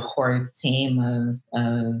 We have a core team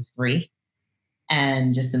of 3,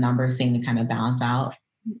 and just the numbers seem to kind of balance out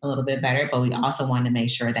a little bit better. But we also wanted to make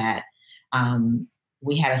sure that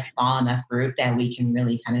we had a small enough group that we can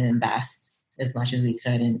really kind of invest as much as we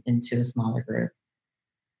could into a smaller group.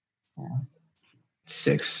 So.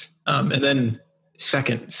 6. And then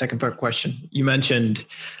second part question. You mentioned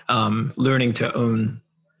learning to own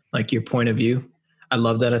like your point of view. I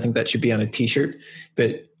love that. I think that should be on a t-shirt.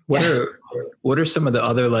 But what are some of the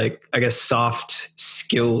other, like, I guess, soft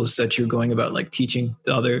skills that you're going about, like teaching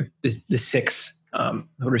the 6?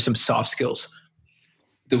 What are some soft skills?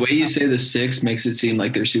 The way you say the 6 makes it seem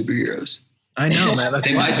like they're superheroes. I know, man. That's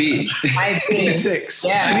they might be. The 6.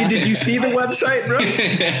 Yeah. I mean, did you see the website, bro?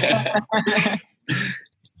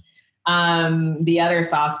 The other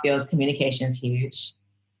soft skills, communication is huge.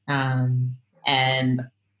 And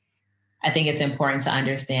I think it's important to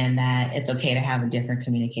understand that it's okay to have a different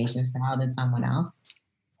communication style than someone else.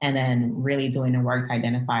 And then really doing the work to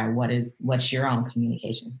identify what's your own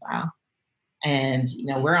communication style. And,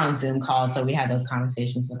 we're on Zoom calls, so we have those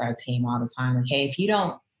conversations with our team all the time. Like, hey, if you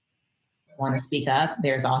don't want to speak up,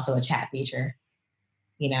 there's also a chat feature.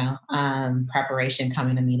 Preparation,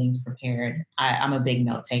 coming to meetings prepared. I'm a big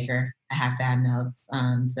note taker. I have to have notes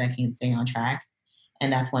so that I can stay on track.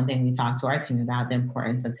 And that's one thing we talk to our team about, the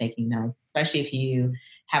importance of taking notes, especially if you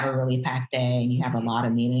have a really packed day and you have a lot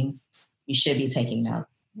of meetings. You should be taking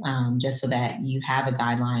notes just so that you have a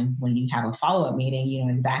guideline when you have a follow-up meeting, you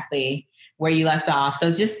know exactly where you left off. So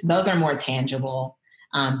it's just, those are more tangible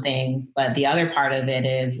things. But the other part of it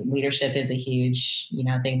is leadership is a huge,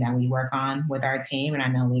 thing that we work on with our team. And I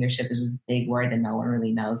know leadership is a big word that no one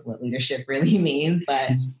really knows what leadership really means, but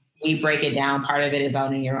we break it down. Part of it is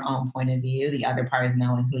owning your own point of view. The other part is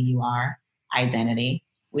knowing who you are, identity.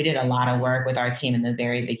 We did a lot of work with our team in the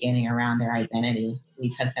very beginning around their identity. We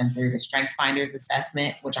took them through the Strengths Finders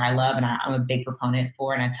assessment, which I love and I'm a big proponent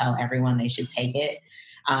for, and I tell everyone they should take it.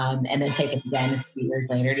 And then take it again a few years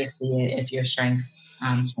later to see if your strengths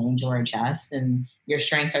change or adjust. And your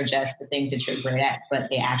strengths are just the things that you're great at, but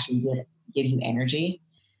they actually give you energy.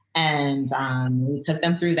 And we took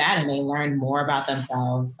them through that, and they learned more about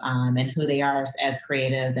themselves and who they are as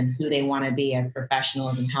creatives and who they want to be as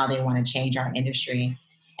professionals and how they want to change our industry.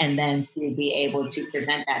 And then to be able to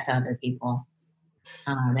present that to other people.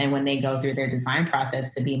 And when they go through their design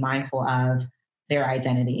process, to be mindful of their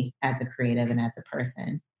identity as a creative and as a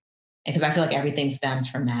person. Because I feel like everything stems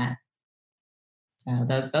from that. So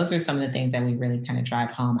those are some of the things that we really kind of drive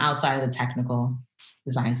home outside of the technical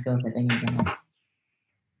design skills that they need to know.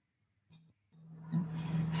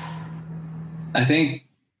 I think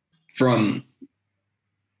from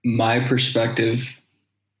my perspective,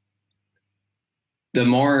 the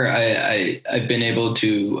more I've been able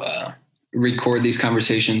to record these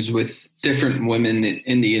conversations with different women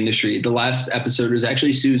in the industry. The last episode was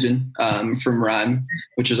actually Susan from Rhyme,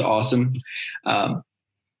 which is awesome.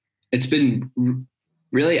 It's been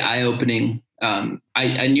really eye-opening.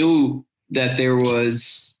 I knew that there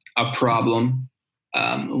was a problem.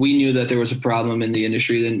 We knew that there was a problem in the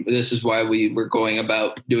industry, and this is why we were going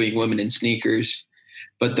about doing Women in Sneakers.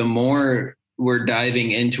 But the more we're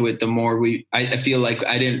diving into it, the more I feel like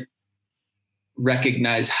I didn't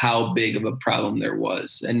recognize how big of a problem there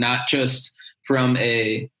was, and not just from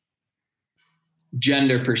a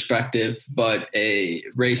gender perspective, but a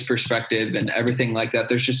race perspective and everything like that.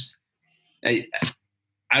 There's just, I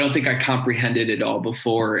don't think I comprehended it all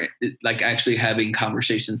before, like actually having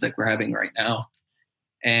conversations like we're having right now.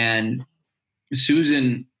 And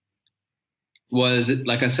Susan was,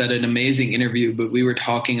 like I said, an amazing interview, but we were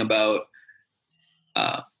talking about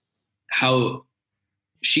how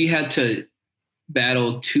she had to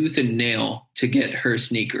battle tooth and nail to get her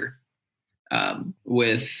sneaker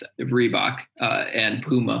with Reebok and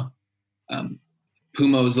Puma.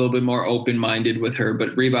 Puma was a little bit more open-minded with her, but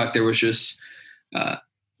Reebok, there was just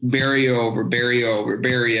barrier over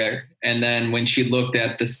barrier. And then when she looked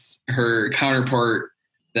at her counterpart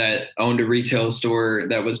that owned a retail store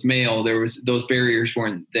that was male, those barriers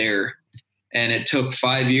weren't there. And it took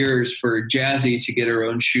 5 years for Jazzy to get her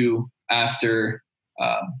own shoe after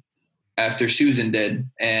Susan did.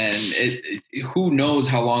 And who knows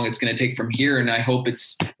how long it's going to take from here. And I hope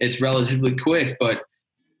it's relatively quick, but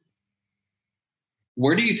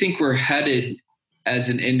where do you think we're headed as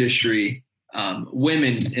an industry,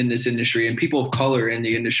 women in this industry and people of color in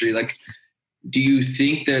the industry? Like, do you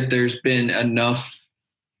think that there's been enough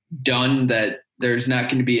done that there's not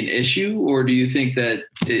going to be an issue? Or do you think that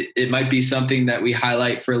it might be something that we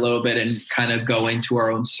highlight for a little bit and kind of go into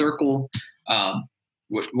our own circle?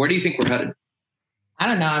 Where do you think we're headed? I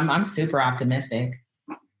don't know. I'm super optimistic.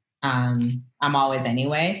 I'm always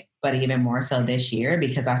anyway, but even more so this year,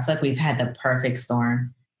 because I feel like we've had the perfect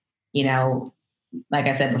storm. You know, like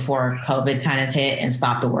I said before, COVID kind of hit and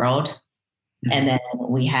stopped the world. Mm-hmm. And then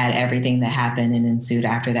we had everything that happened and ensued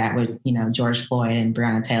after that with, you know, George Floyd and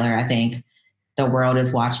Breonna Taylor. I think the world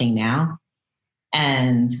is watching now,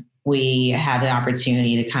 and we have the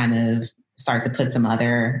opportunity to kind of start to put some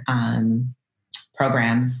other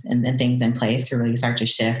programs and things in place to really start to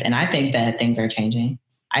shift. And I think that things are changing.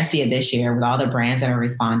 I see it this year with all the brands that are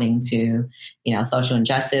responding to, you know, social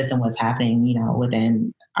injustice and what's happening, you know,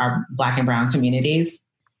 within our Black and brown communities.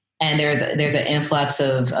 And there's an influx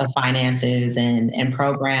of finances and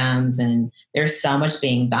programs, and there's so much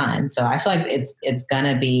being done. So I feel like it's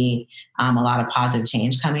gonna be a lot of positive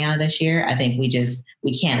change coming out of this year. I think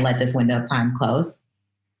we can't let this window of time close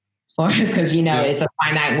for us, because, you know, it's a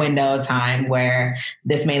finite window of time where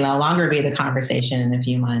this may no longer be the conversation in a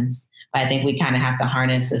few months. But I think we kind of have to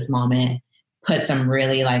harness this moment, put some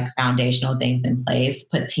really like foundational things in place,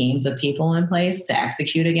 put teams of people in place to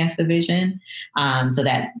execute against the vision, so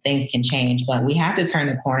that things can change. But we have to turn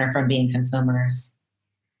the corner from being consumers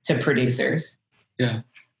to producers. Yeah.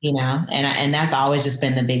 You know, and that's always just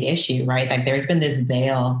been the big issue, right? Like there's been this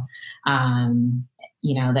veil,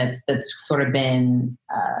 you know, that's sort of been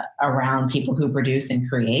around people who produce and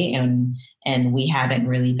create, and we haven't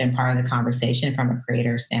really been part of the conversation from a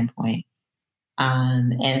creator standpoint.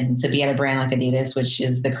 And to be at a brand like Adidas, which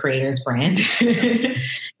is the creator's brand,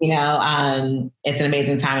 you know, it's an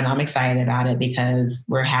amazing time, and I'm excited about it because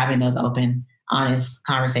we're having those open, honest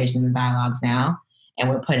conversations and dialogues now, and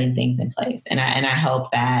we're putting things in place. And I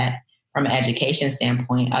hope that from an education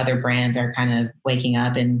standpoint, other brands are kind of waking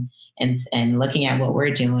up and looking at what we're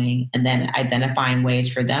doing, and then identifying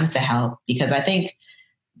ways for them to help, because I think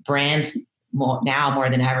brands now more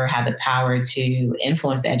than ever have the power to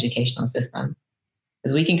influence the educational system,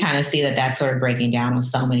 because we can kind of see that that's sort of breaking down on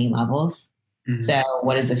so many levels. Mm-hmm. So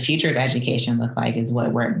what does the future of education look like is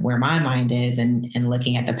where my mind is, and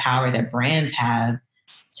looking at the power that brands have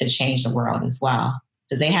to change the world as well.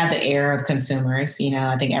 Because they have the ear of consumers. You know,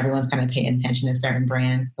 I think everyone's kind of paying attention to certain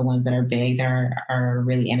brands, the ones that are big, that are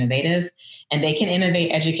really innovative, and they can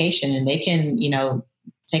innovate education, and they can, you know,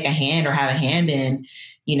 take a hand or have a hand in,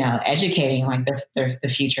 you know, educating like the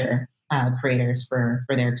future creators for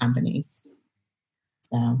their companies.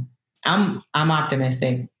 So I'm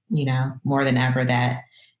optimistic, you know, more than ever that,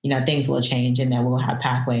 you know, things will change and that we'll have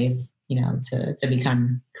pathways, you know, to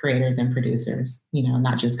become creators and producers, you know,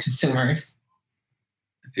 not just consumers.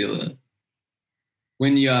 I feel it.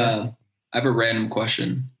 When you, I have a random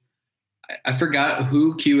question. I forgot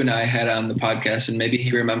who Q and I had on the podcast, and maybe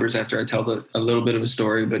he remembers after I tell a little bit of a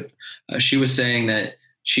story, but she was saying that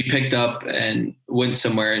she picked up and went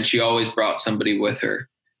somewhere, and she always brought somebody with her.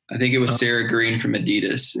 I think it was Sarah Green from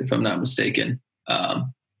Adidas, if I'm not mistaken. It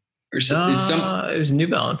was New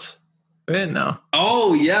Balance. No.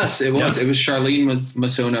 Oh, yes, it was. Yeah. It was Charlene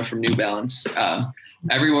Masona from New Balance.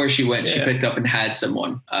 Everywhere she went, she picked up and had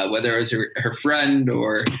someone, whether it was her friend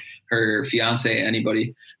or her fiance,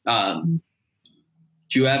 anybody. Do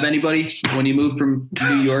you have anybody when you moved from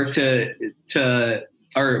New York to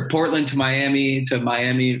or Portland to Miami from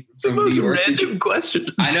New York? Random question.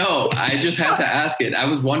 I know. I just have to ask it. I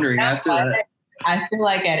was wondering after that. I feel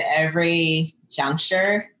like at every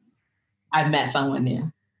juncture, I've met someone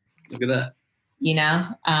new. Look at that. You know,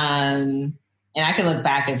 and I can look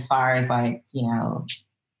back as far as like, you know,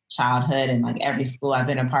 childhood and like every school I've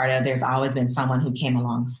been a part of, there's always been someone who came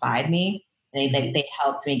alongside me, and they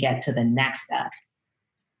helped me get to the next step.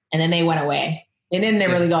 And then they went away. They didn't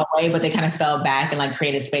really go away, but they kind of fell back and like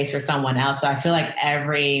created space for someone else. So I feel like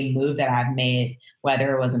every move that I've made,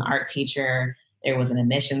 whether it was an art teacher, it was an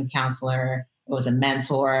admissions counselor, it was a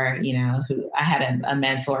mentor, you know, who I had a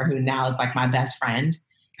mentor who now is like my best friend,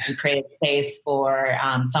 and created space for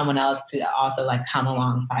someone else to also like come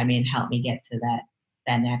alongside me and help me get to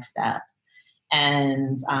that next step.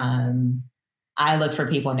 And I look for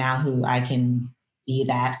people now who I can be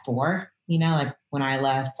that for, you know, like when I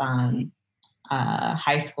left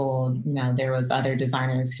high school, you know, there was other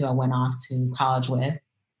designers who I went off to college with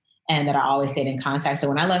and that I always stayed in contact. So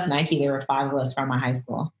when I left Nike, there were 5 of us from my high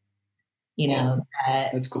school, you know,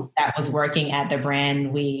 that's cool. That was working at the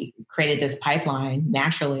brand we created this pipeline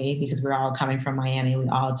naturally because we're all coming from Miami. We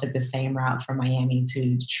all took the same route from Miami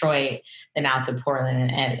to Detroit, then out to Portland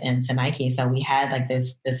and to Nike. So we had like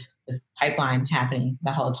this pipeline happening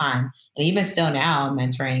the whole time. And even still now, I'm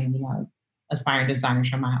mentoring, you know, aspiring designers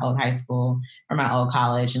from my old high school or my old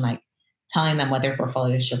college, and like telling them what their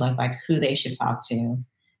portfolio should look like, who they should talk to,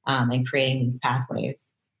 and creating these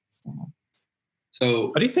pathways. So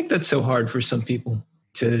why do you think that's so hard for some people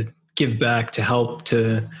to give back, to help,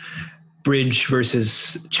 to bridge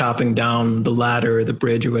versus chopping down the ladder or the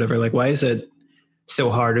bridge or whatever? Like, why is it so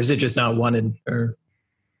hard? Or is it just not wanted? Or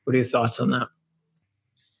what are your thoughts on that?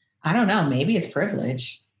 I don't know. Maybe it's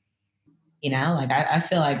privilege. You know, like I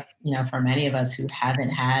feel like, you know, for many of us who haven't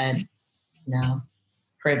had, you know,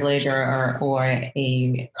 privilege or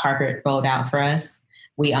a carpet rolled out for us,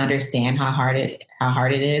 we understand how hard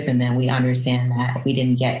it is. And then we understand that we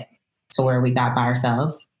didn't get to where we got by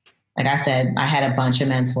ourselves. Like I said, I had a bunch of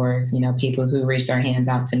mentors, you know, people who reached their hands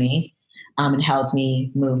out to me and helped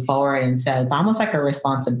me move forward. And so it's almost like a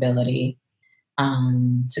responsibility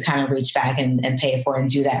to kind of reach back and pay it forward and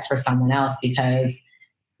do that for someone else, because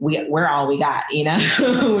we're all we got, you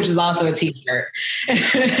know, which is also a t-shirt. So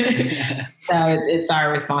it's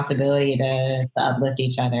our responsibility to uplift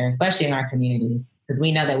each other, especially in our communities, because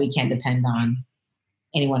we know that we can't depend on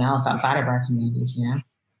anyone else outside of our communities, you know?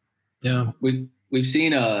 Yeah. We've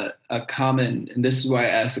seen a common, and this is why I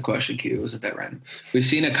asked the question, Q, wasn't that random? We've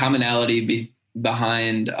seen a commonality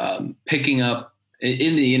behind picking up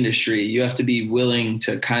in the industry. You have to be willing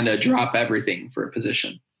to kind of drop everything for a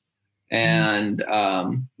position. And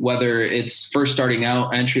whether it's first starting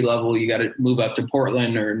out, entry level, you got to move up to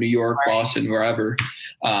Portland or New York, right, Boston, wherever.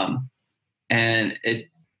 And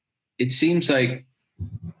it seems like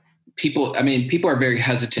people are very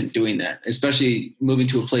hesitant doing that, especially moving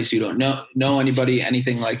to a place you don't know anybody,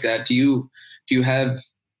 anything like that. Do you have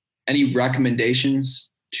any recommendations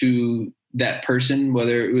to that person,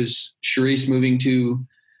 whether it was Charisse moving to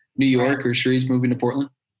New York or Charisse moving to Portland?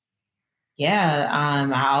 Yeah,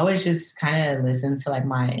 I always just kind of listen to like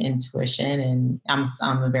my intuition, and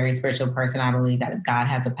I'm a very spiritual person. I believe that God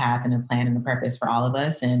has a path and a plan and a purpose for all of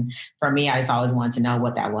us. And for me, I just always wanted to know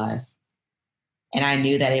what that was. And I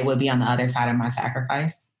knew that it would be on the other side of my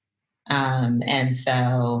sacrifice. And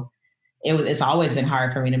so it's always been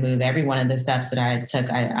hard for me to move. Every one of the steps that I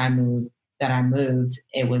took, I moved,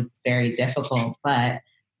 it was very difficult. But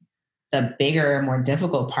the bigger, more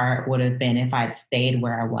difficult part would have been if I'd stayed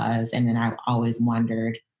where I was. And then I always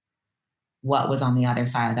wondered what was on the other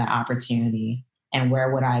side of that opportunity, and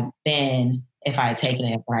where would I have been if I had taken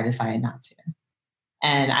it, but I decided not to.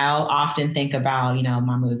 And I'll often think about, you know,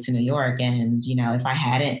 my move to New York, and, you know, if I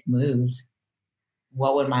hadn't moved,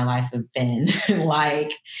 what would my life have been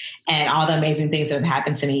like? And all the amazing things that have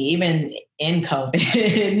happened to me, even in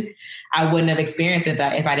COVID, I wouldn't have experienced it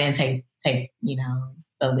if I didn't take, you know,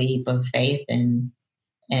 the leap of faith and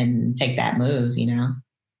take that move, you know.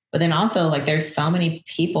 But then also, like, there's so many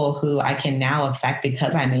people who I can now affect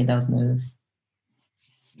because I made those moves.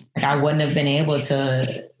 Like, I wouldn't have been able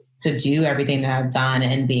to do everything that I've done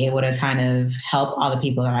and be able to kind of help all the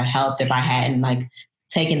people that I helped if I hadn't like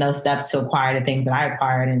taken those steps to acquire the things that I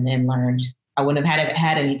acquired and then learned. I wouldn't have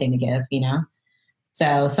had anything to give, you know?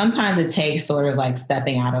 So sometimes it takes sort of like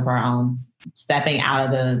stepping out of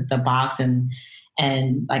the box and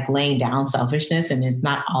like laying down selfishness. And it's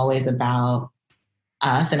not always about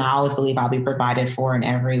us. And I always believe I'll be provided for in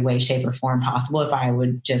every way, shape, or form possible if I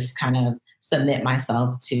would just kind of submit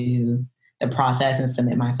myself to the process and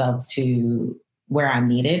submit myself to where I'm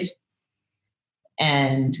needed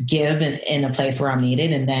and give in a place where I'm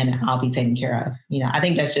needed, and then I'll be taken care of. You know, I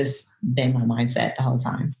think that's just been my mindset the whole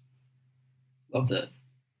time. Love that.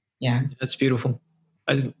 Yeah. That's beautiful.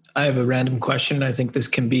 I have a random question. I think this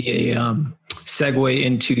can be a segue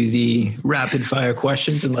into the rapid fire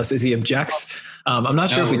questions, unless Izzy objects. I'm not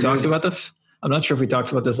sure if we talked about this. I'm not sure if we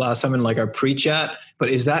talked about this last time in like our pre-chat, but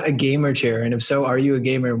is that a gamer chair? And if so, are you a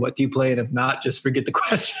gamer? What do you play? And if not, just forget the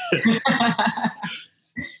question.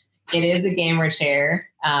 It is a gamer chair.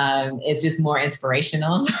 It's just more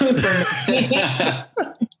inspirational for me. It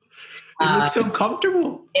looks so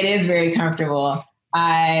comfortable. It is very comfortable.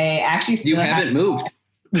 I actually still haven't moved.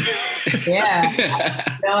 Yeah,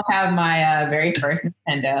 I still have my very first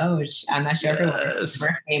Nintendo, which I'm not sure if it was the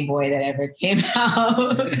first Game Boy that ever came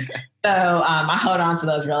out. So I hold on to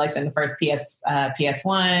those relics. And the first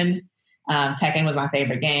PS1, Tekken was my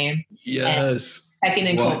favorite game. Yes. And Tekken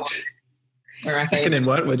and Cold Borders were my favorite. Tekken and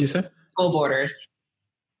what? What'd you say? Cold Borders.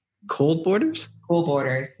 Cold Borders? Cool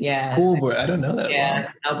Borders, yeah. Cool Borders. I don't know that. Yeah,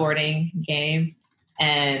 snowboarding game.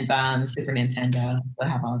 And Super Nintendo. I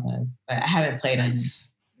have all those. But I haven't played them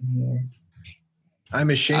years. I'm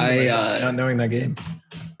ashamed of myself for not knowing that game.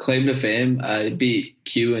 Claim to fame, I beat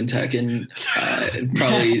Q and Tekken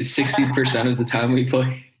probably 60% of the time we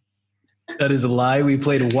play. That is a lie. We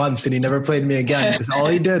played once and he never played me again because all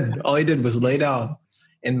he did was lay down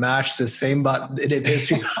and mash the same button. It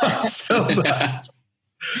pissed me off so much.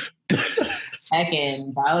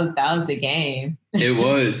 Tekken, that was the game. It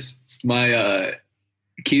was. My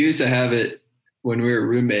Q used to have it when we were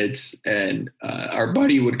roommates, and our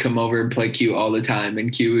buddy would come over and play Q all the time,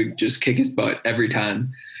 and Q would just kick his butt every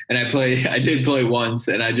time. And I did play once,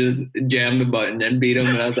 and I just jammed the button and beat him,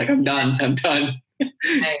 and I was like, I'm done.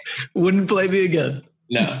 Wouldn't play me again.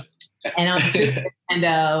 No. And on Super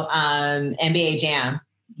Nintendo, NBA Jam.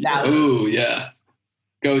 Oh yeah,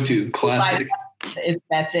 go to classic.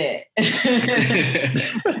 That's it.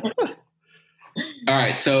 All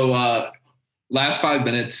right, so last 5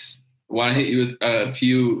 minutes. I want to hit you with a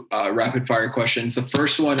few rapid fire questions. The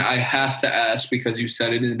first one I have to ask because you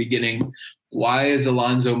said it in the beginning. Why is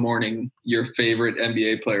Alonzo Mourning your favorite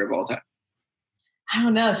NBA player of all time? I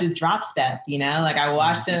don't know. It's just drop step, like I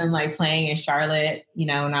watched him like playing in Charlotte, when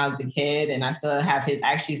I was a kid, and I still have his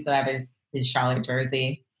Charlotte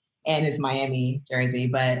jersey and his Miami jersey.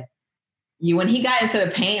 But when he got into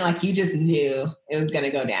the paint, like you just knew it was going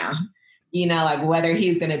to go down. Like whether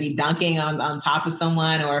he's going to be dunking on top of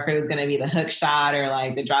someone or if it was going to be the hook shot or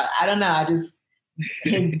like the drop. I don't know. I just,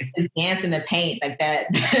 his dance in the paint, like that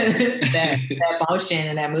motion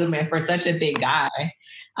and that movement for such a big guy.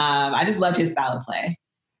 I just loved his style of play.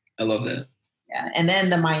 I love that. Yeah. And then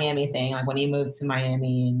the Miami thing, like when he moved to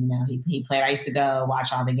Miami and, he played, I used to go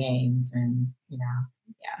watch all the games and, yeah.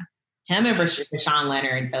 Him and Rashawn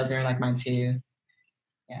Leonard, those are like my two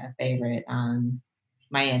favorite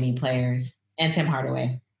Miami players, and Tim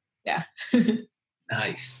Hardaway. Yeah.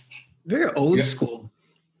 Nice. Very old school.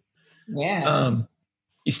 Yeah.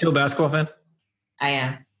 You still a basketball fan? I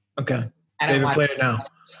am. Okay. Favorite player now?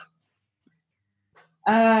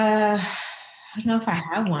 I don't know if I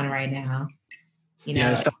have one right now.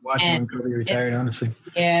 I stopped watching when Kobe retired, honestly.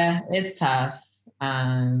 Yeah, it's tough.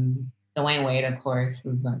 Dwayne Wade, of course,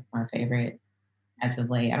 was like my favorite as of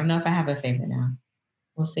late. I don't know if I have a favorite now.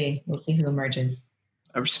 We'll see. We'll see who emerges.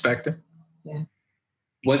 I respect it. Yeah.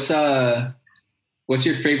 What's your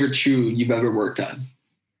favorite shoe you've ever worked on?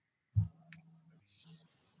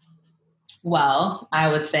 Well, I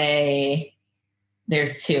would say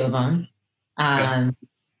there's two of them. The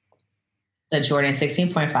Jordan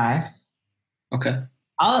 16.5. Okay.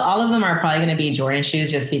 All of them are probably going to be Jordan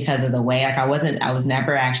shoes just because of the way, like I was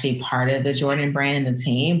never actually part of the Jordan brand and the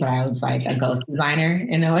team, but I was like a ghost designer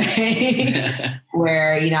in a way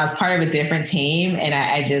where, I was part of a different team and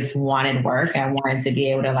I just wanted work. I wanted to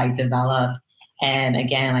be able to like develop. And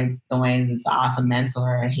again, like Dwayne is an awesome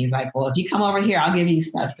mentor. And he's like, well, if you come over here, I'll give you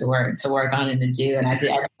stuff to work on and to do. And I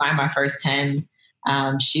find my first 10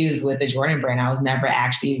 shoes with the Jordan brand. I was never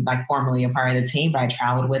actually like formally a part of the team, but I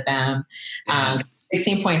traveled with them.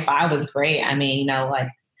 16.5 was great. I mean, like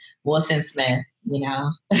Wilson Smith, Yeah.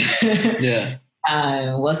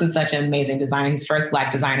 Wilson's such an amazing designer. He's first Black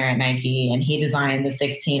designer at Nike, and he designed the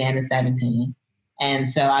 16 and the 17. And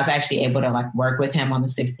so I was actually able to like work with him on the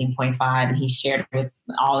 16.5, and he shared with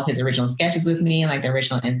all of his original sketches with me, like the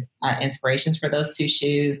original inspirations for those two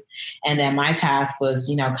shoes. And then my task was,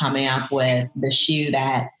 coming up with the shoe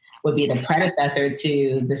that would be the predecessor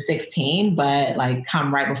to the 16, but like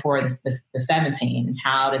come right before the 17, and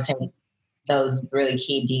how to take those really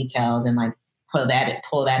key details and like pull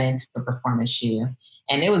that into a performance shoe.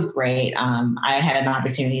 And it was great. I had an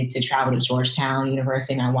opportunity to travel to Georgetown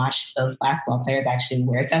University, and I watched those basketball players actually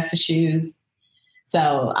wear Testa shoes.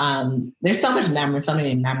 So there's so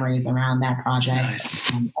many memories around that project.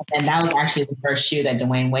 Nice. And that was actually the first shoe that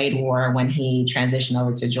Dwayne Wade wore when he transitioned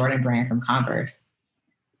over to Jordan brand from Converse.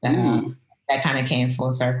 So that kind of came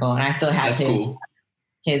full circle. And I still have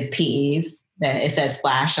his PEs that it says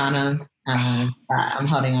Splash on them. I'm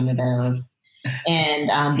holding on to those.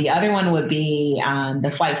 And the other one would be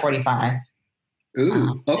the Flight 45.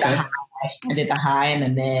 Ooh, okay. I did the high and the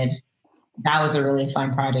mid. That was a really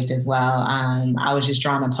fun project as well. I was just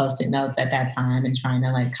drawing on Post-it notes at that time and trying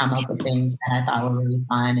to like come up with things that I thought were really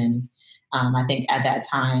fun. And I think at that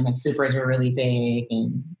time, like Supers were really big,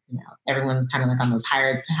 and everyone was kind of like on those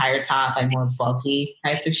higher top, like more bulky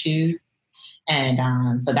types of shoes.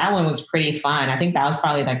 And so that one was pretty fun. I think that was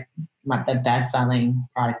probably like the best selling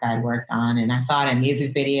product I'd worked on. And I saw it in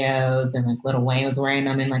music videos, and like Lil Wayne was wearing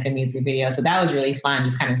them in like a music video. So that was really fun,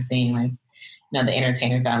 just kind of seeing like, the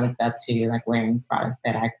entertainers that I looked up to, like wearing product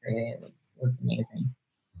that I created was amazing.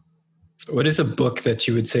 What is a book that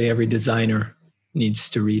you would say every designer needs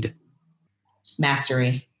to read?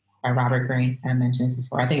 Mastery by Robert Greene. I mentioned this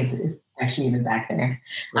before. I think it's actually even back there.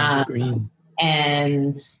 Greene.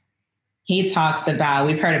 And he talks about,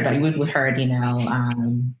 we've heard,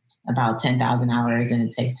 about 10,000 hours, and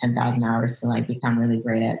it takes 10,000 hours to like become really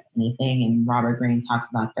great at anything. And Robert Greene talks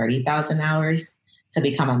about 30,000 hours to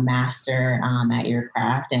become a master at your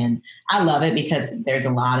craft. And I love it because there's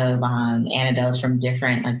a lot of anecdotes from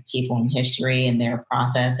different like people in history and their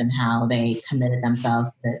process and how they committed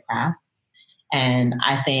themselves to their craft. And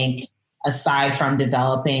I think aside from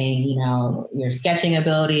developing, your sketching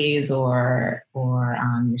abilities or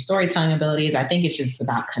your storytelling abilities, I think it's just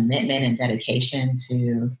about commitment and dedication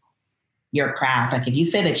to your craft. Like if you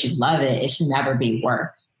say that you love it, it should never be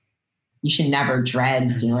work. You should never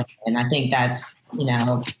dread doing it. And I think that's,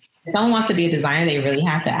 if someone wants to be a designer, they really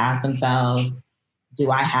have to ask themselves,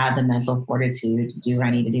 do I have the mental fortitude to do what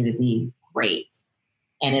I need to do to be great?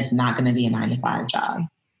 And it's not going to be a 9-to-5 job.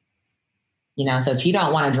 So if you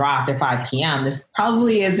don't want to draw after 5 p.m., this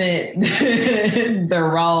probably isn't the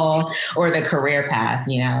role or the career path,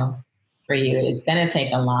 for you. It's going to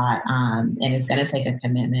take a lot, and it's going to take a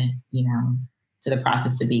commitment, to the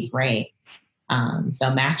process to be great.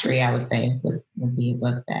 So Mastery, I would say, would be a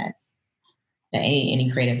book that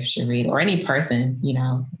any creative should read, or any person,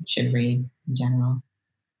 should read in general.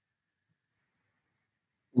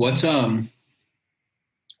 What's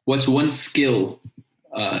one skill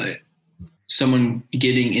someone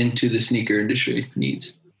getting into the sneaker industry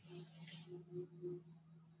needs?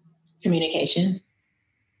 Communication.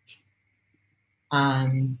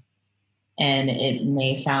 And it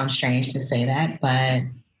may sound strange to say that, but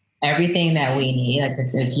everything that we need, like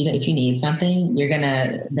if you need something,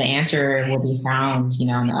 the answer will be found,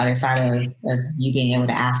 on the other side of you being able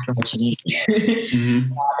to ask for what you need.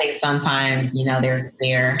 Mm-hmm. I think sometimes, there's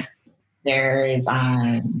fear, there is,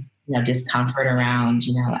 discomfort around,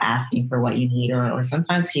 asking for what you need, or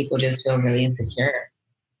sometimes people just feel really insecure,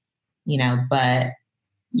 but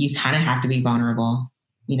you kind of have to be vulnerable,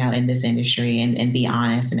 in this industry and be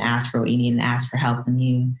honest and ask for what you need and ask for help when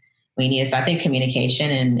you need it. So I think communication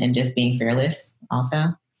and just being fearless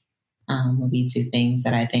also will be two things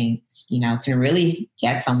that I think, can really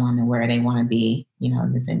get someone to where they want to be,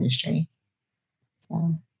 in this industry.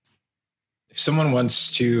 So. If someone wants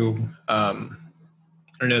to, I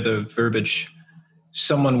don't know the verbiage,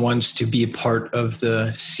 someone wants to be a part of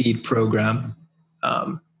the SEED program,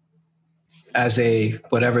 as a,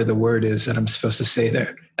 whatever the word is that I'm supposed to say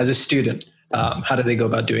there, as a student, how do they go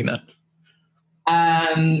about doing that?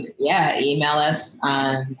 Email us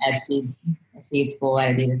at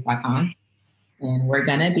seedschool@adidas.com. And we're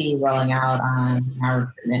going to be rolling out our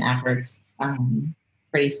recruitment efforts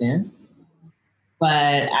pretty soon.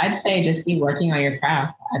 But I'd say just be working on your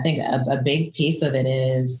craft. I think a big piece of it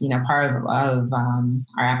is, part of our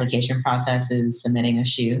application process is submitting a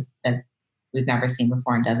shoe that we've never seen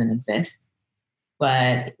before and doesn't exist.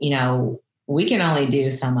 But, we can only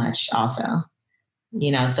do so much also,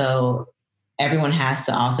 so everyone has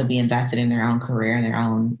to also be invested in their own career and their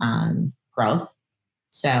own growth.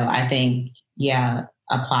 So I think,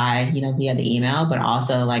 apply, via the email, but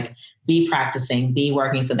also like be practicing, be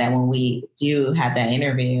working so that when we do have that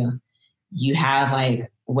interview, you have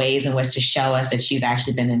like ways in which to show us that you've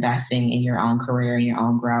actually been investing in your own career and your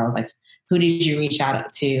own growth. Like, who did you reach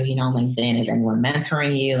out to, on LinkedIn? Is anyone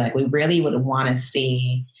mentoring you? Like, we really would want to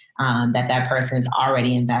see that person is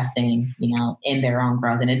already investing, in their own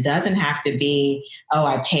growth. And it doesn't have to be, oh,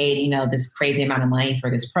 I paid, this crazy amount of money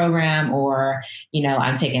for this program, or,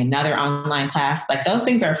 I'm taking another online class. Like, those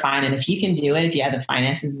things are fine. And if you can do it, if you have the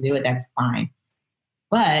finances to do it, that's fine.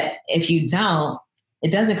 But if you don't,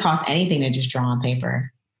 it doesn't cost anything to just draw on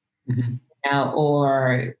paper,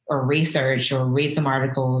 or research or read some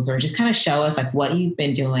articles, or just kind of show us like what you've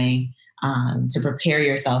been doing to prepare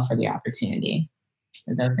yourself for the opportunity.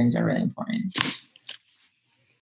 Those things are really important.